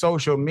on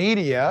social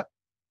media.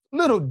 A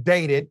little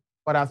dated,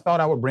 but I thought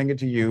I would bring it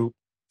to you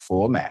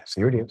full mass.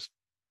 Here it is.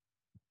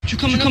 What you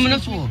coming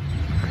up for?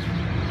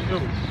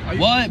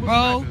 What,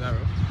 bro?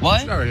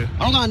 What? I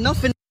don't got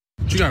nothing.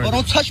 Bro,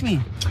 don't touch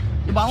me.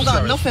 Bro, I don't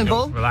got nothing,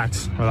 bro.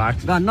 Relax.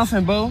 Got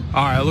nothing, bro. All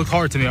right, it look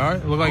hard to me, all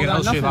right? It look like an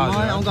L-shaped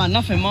I don't got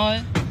nothing,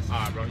 man. All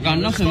right, bro. Got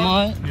nothing,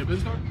 man. You need a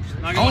business card?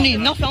 I don't need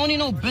nothing. I don't need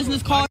no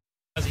business card.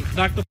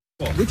 Knock the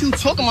off. What you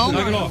talking about?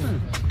 Knock it off.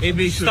 Hey,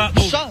 B, stop.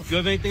 Shut. You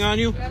have anything on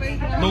you?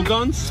 No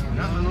guns? Bro,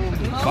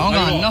 I don't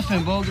got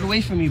nothing, bro. Get away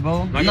from me,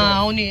 bro.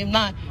 Nah,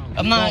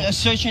 I'm not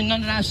searching.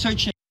 None of that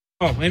searching.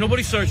 Oh, ain't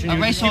nobody searching you.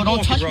 All right, so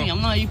don't touch me.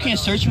 You can't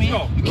search me.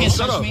 You can't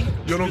search me.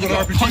 You don't go to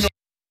RPT.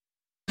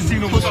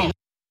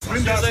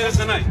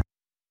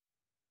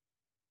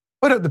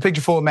 Put up the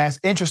picture full mass.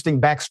 Interesting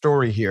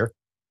backstory here.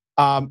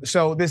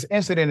 So this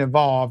incident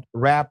involved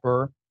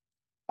rapper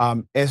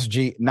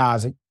SG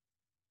Nazi.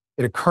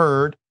 It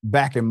occurred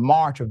back in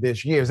March of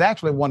this year. It's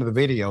actually one of the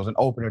videos, an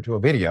opener to a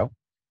video.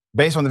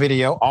 Based on the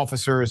video,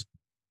 officers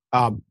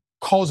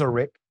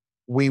Kozarick,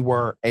 we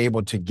were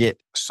able to get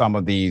some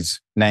of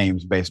these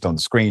names based on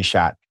the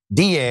screenshot.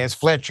 Diaz,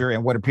 Fletcher,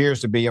 and what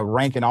appears to be a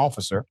ranking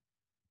officer.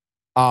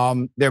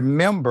 They're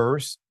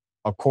members,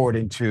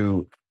 according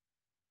to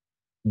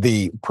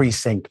the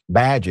precinct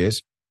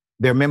badges.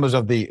 They're members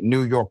of the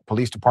New York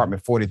Police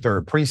Department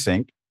 43rd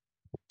Precinct.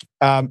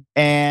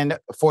 And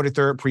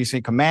 43rd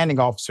Precinct Commanding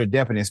Officer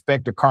Deputy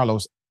Inspector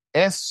Carlos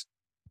S.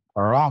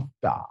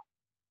 Rafta.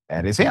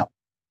 That is him.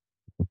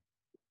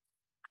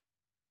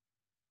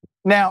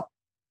 Now,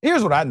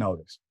 here's what I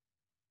noticed.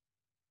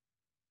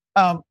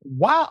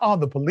 Why are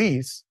the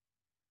police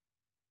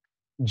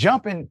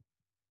jumping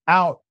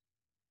out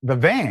the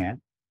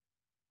van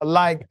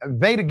like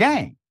they the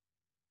gang?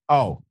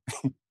 Oh,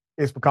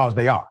 it's because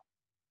they are.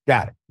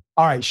 Got it.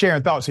 All right,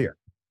 Sharon, thoughts here.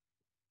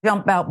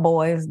 Jump out,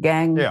 boys,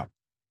 gang.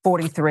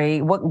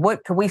 43.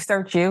 What can we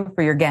search you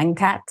for your gang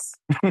tats?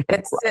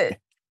 It's it.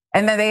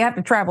 And then they have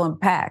to travel in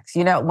packs.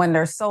 You know, when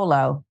they're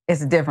solo,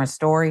 it's a different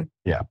story.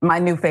 Yeah. My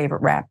new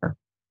favorite rapper.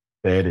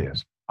 There it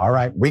is. All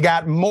right. We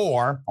got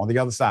more on the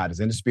other side. It's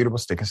indisputable.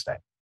 Stick and stay.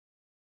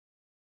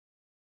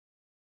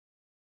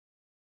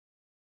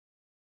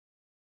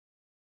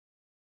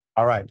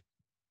 All right.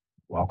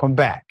 Welcome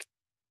back.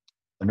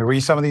 Let me read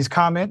some of these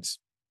comments.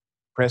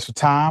 Press for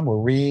time.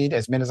 We'll read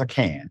as many as I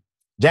can.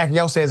 Jackie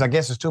O says, I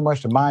guess it's too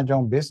much to mind your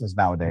own business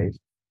nowadays.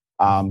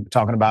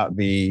 Talking about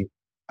the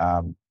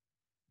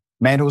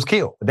man who was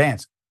killed, the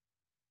dancer.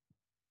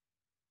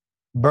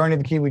 Burning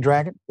the Kiwi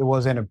Dragon. It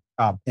was an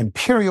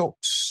Imperial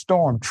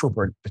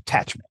Stormtrooper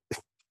detachment.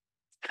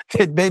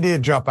 They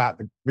did jump out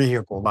the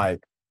vehicle like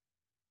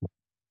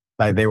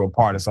they were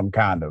part of some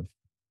kind of,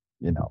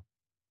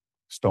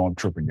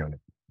 stormtrooper unit.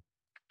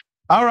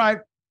 All right.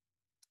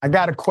 I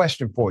got a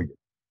question for you.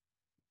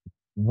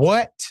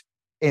 What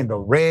in the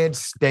red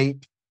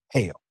state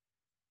hell?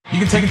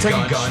 You can take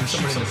a gun, shoot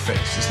someone in the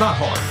face. It's not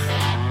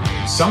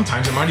hard.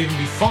 Sometimes it might even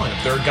be fun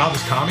if they're a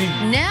godless commie.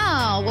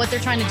 Now, what they're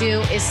trying to do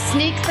is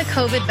sneak the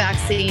COVID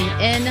vaccine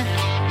in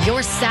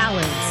your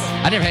salads.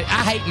 I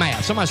hate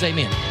math. Somebody say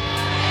amen.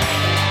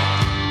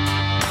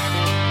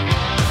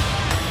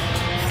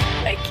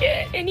 I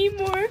can't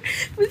anymore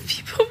with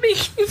people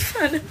making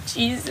fun of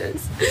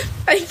Jesus.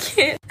 I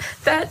can't.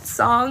 That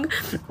song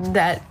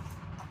that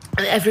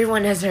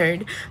everyone has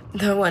heard,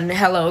 the one,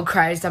 Hello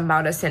Christ, I'm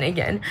about to sin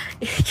again,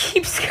 it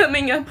keeps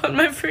coming up on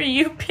my For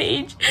You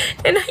page,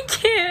 and I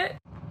can't.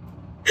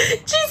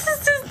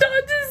 Jesus does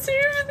not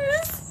deserve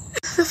this.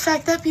 The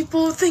fact that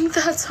people think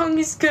that song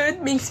is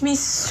good makes me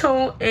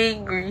so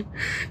angry.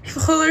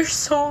 People are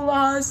so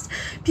lost.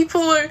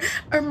 People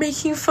are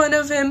making fun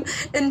of him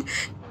and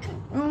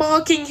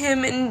mocking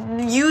him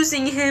and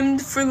using him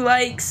for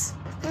likes.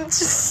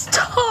 Just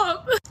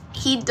stop.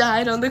 He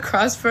died on the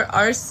cross for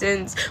our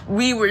sins.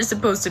 We were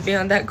supposed to be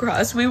on that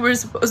cross. We were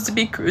supposed to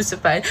be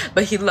crucified.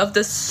 But he loved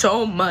us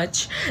so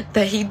much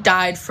that he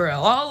died for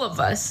all of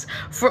us.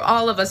 For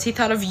all of us. He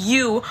thought of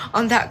you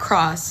on that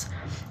cross.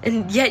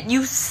 And yet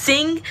you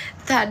sing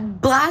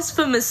that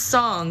blasphemous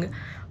song.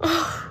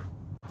 Oh,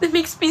 that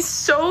makes me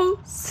so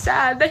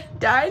sad that he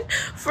died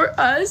for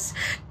us.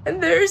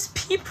 And there's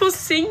people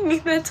singing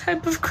that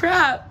type of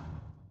crap.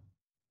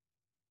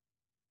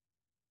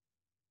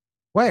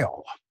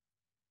 Well,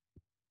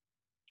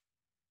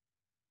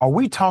 are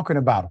we talking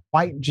about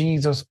white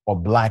Jesus or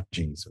black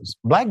Jesus?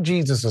 Black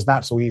Jesus is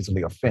not so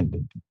easily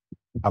offended,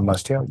 I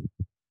must tell you.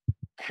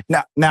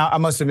 Now I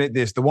must admit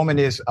this. The woman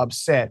is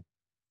upset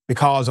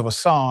because of a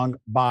song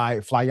by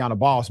Flyana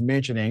Boss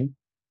mentioning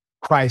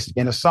Christ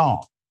in a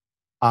song.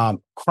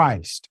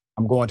 Christ.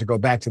 I'm going to go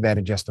back to that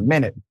in just a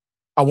minute.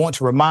 I want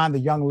to remind the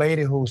young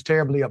lady who's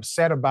terribly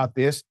upset about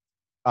this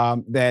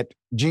that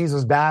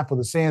Jesus died for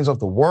the sins of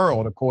the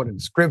world, according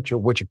to Scripture,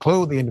 which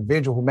include the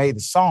individual who made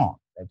the song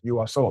that you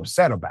are so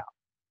upset about.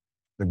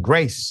 The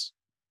grace,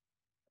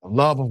 the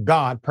love of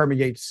God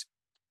permeates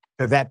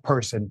to that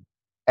person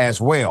as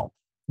well.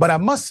 But I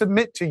must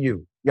submit to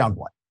you, young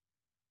one,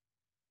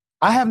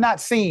 I have not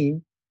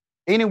seen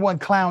anyone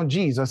clown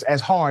Jesus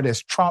as hard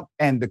as Trump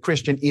and the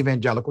Christian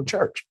evangelical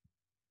church.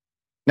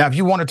 Now, if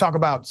you want to talk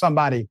about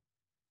somebody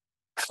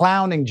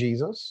clowning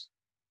Jesus,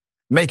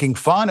 making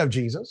fun of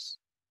Jesus,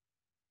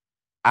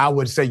 I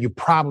would say you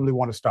probably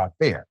want to start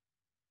there.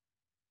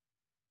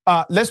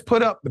 Let's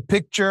put up the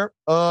picture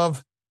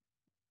of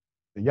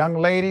the young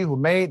lady who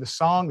made the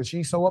song that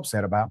she's so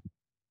upset about.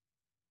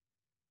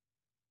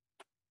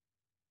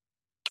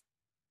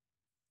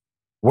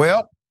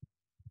 Well,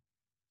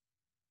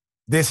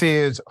 this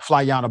is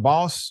Flyana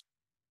Boss.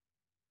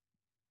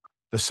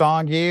 The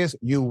song is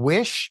You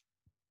Wish.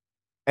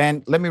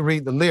 And let me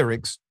read the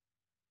lyrics.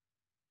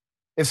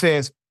 It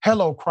says,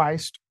 hello,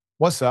 Christ.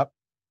 What's up?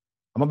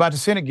 I'm about to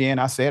sin again.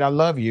 I said, I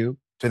love you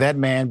to that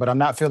man, but I'm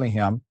not feeling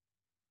him.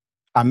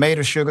 I made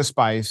a sugar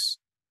spice,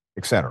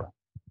 etc.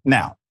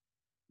 Now,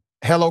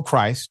 hello,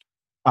 Christ.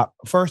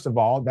 First of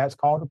all, that's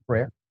called a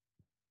prayer.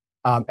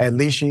 At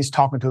least she's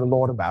talking to the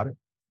Lord about it.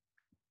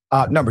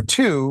 Number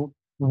two,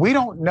 we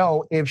don't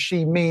know if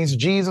she means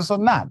Jesus or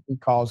not,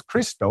 because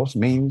Christos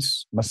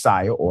means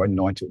Messiah or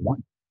anointed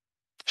one.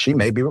 She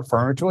may be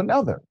referring to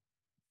another.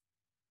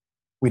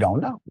 We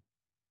don't know.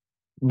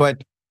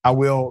 But I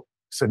will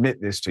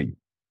submit this to you.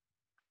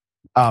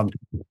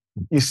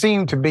 You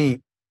seem to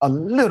be a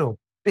little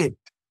bit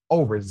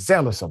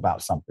overzealous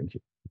about something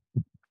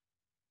here.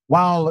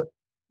 While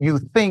you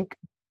think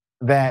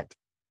that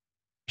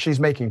she's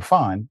making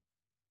fun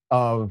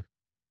of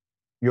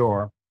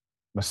your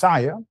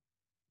Messiah,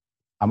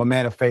 I'm a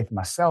man of faith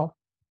myself.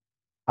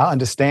 I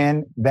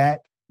understand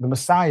that the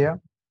Messiah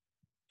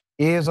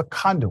is a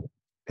conduit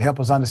to help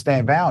us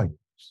understand values.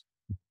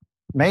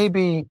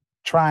 Maybe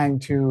trying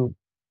to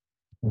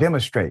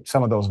demonstrate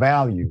some of those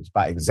values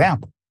by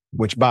example,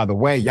 which, by the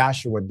way,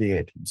 Yahshua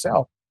did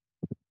himself,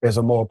 is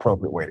a more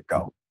appropriate way to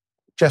go.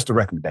 Just a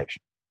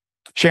recommendation.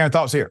 Sharing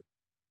thoughts here.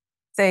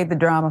 Save the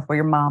drama for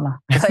your mama,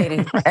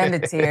 lady, and the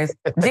tears.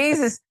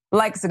 Jesus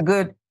likes a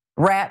good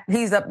rap.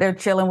 He's up there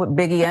chilling with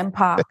Biggie and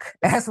Pac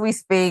as we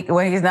speak.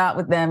 When he's not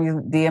with them, he's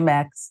with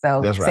DMX.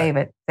 So That's right. Save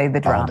it. Save the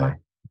drama.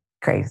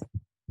 Crazy.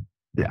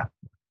 Yeah.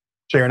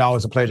 Sharon,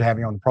 always a pleasure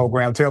having you on the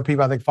program. Tell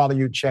people how they follow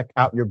you. Check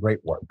out your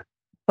great work.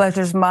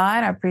 Pleasure's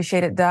mine. I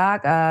appreciate it,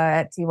 Doc.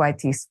 At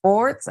TYT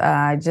Sports.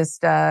 I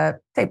just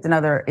taped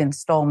another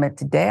installment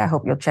today. I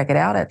hope you'll check it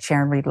out at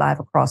Sharon Reed Live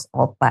across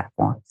all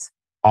platforms.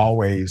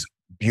 Always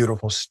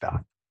beautiful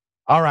stuff.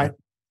 All right.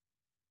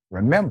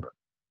 Remember,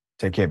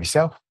 take care of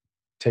yourself,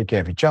 take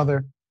care of each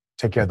other,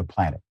 take care of the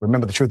planet.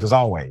 Remember, the truth is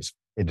always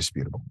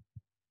indisputable.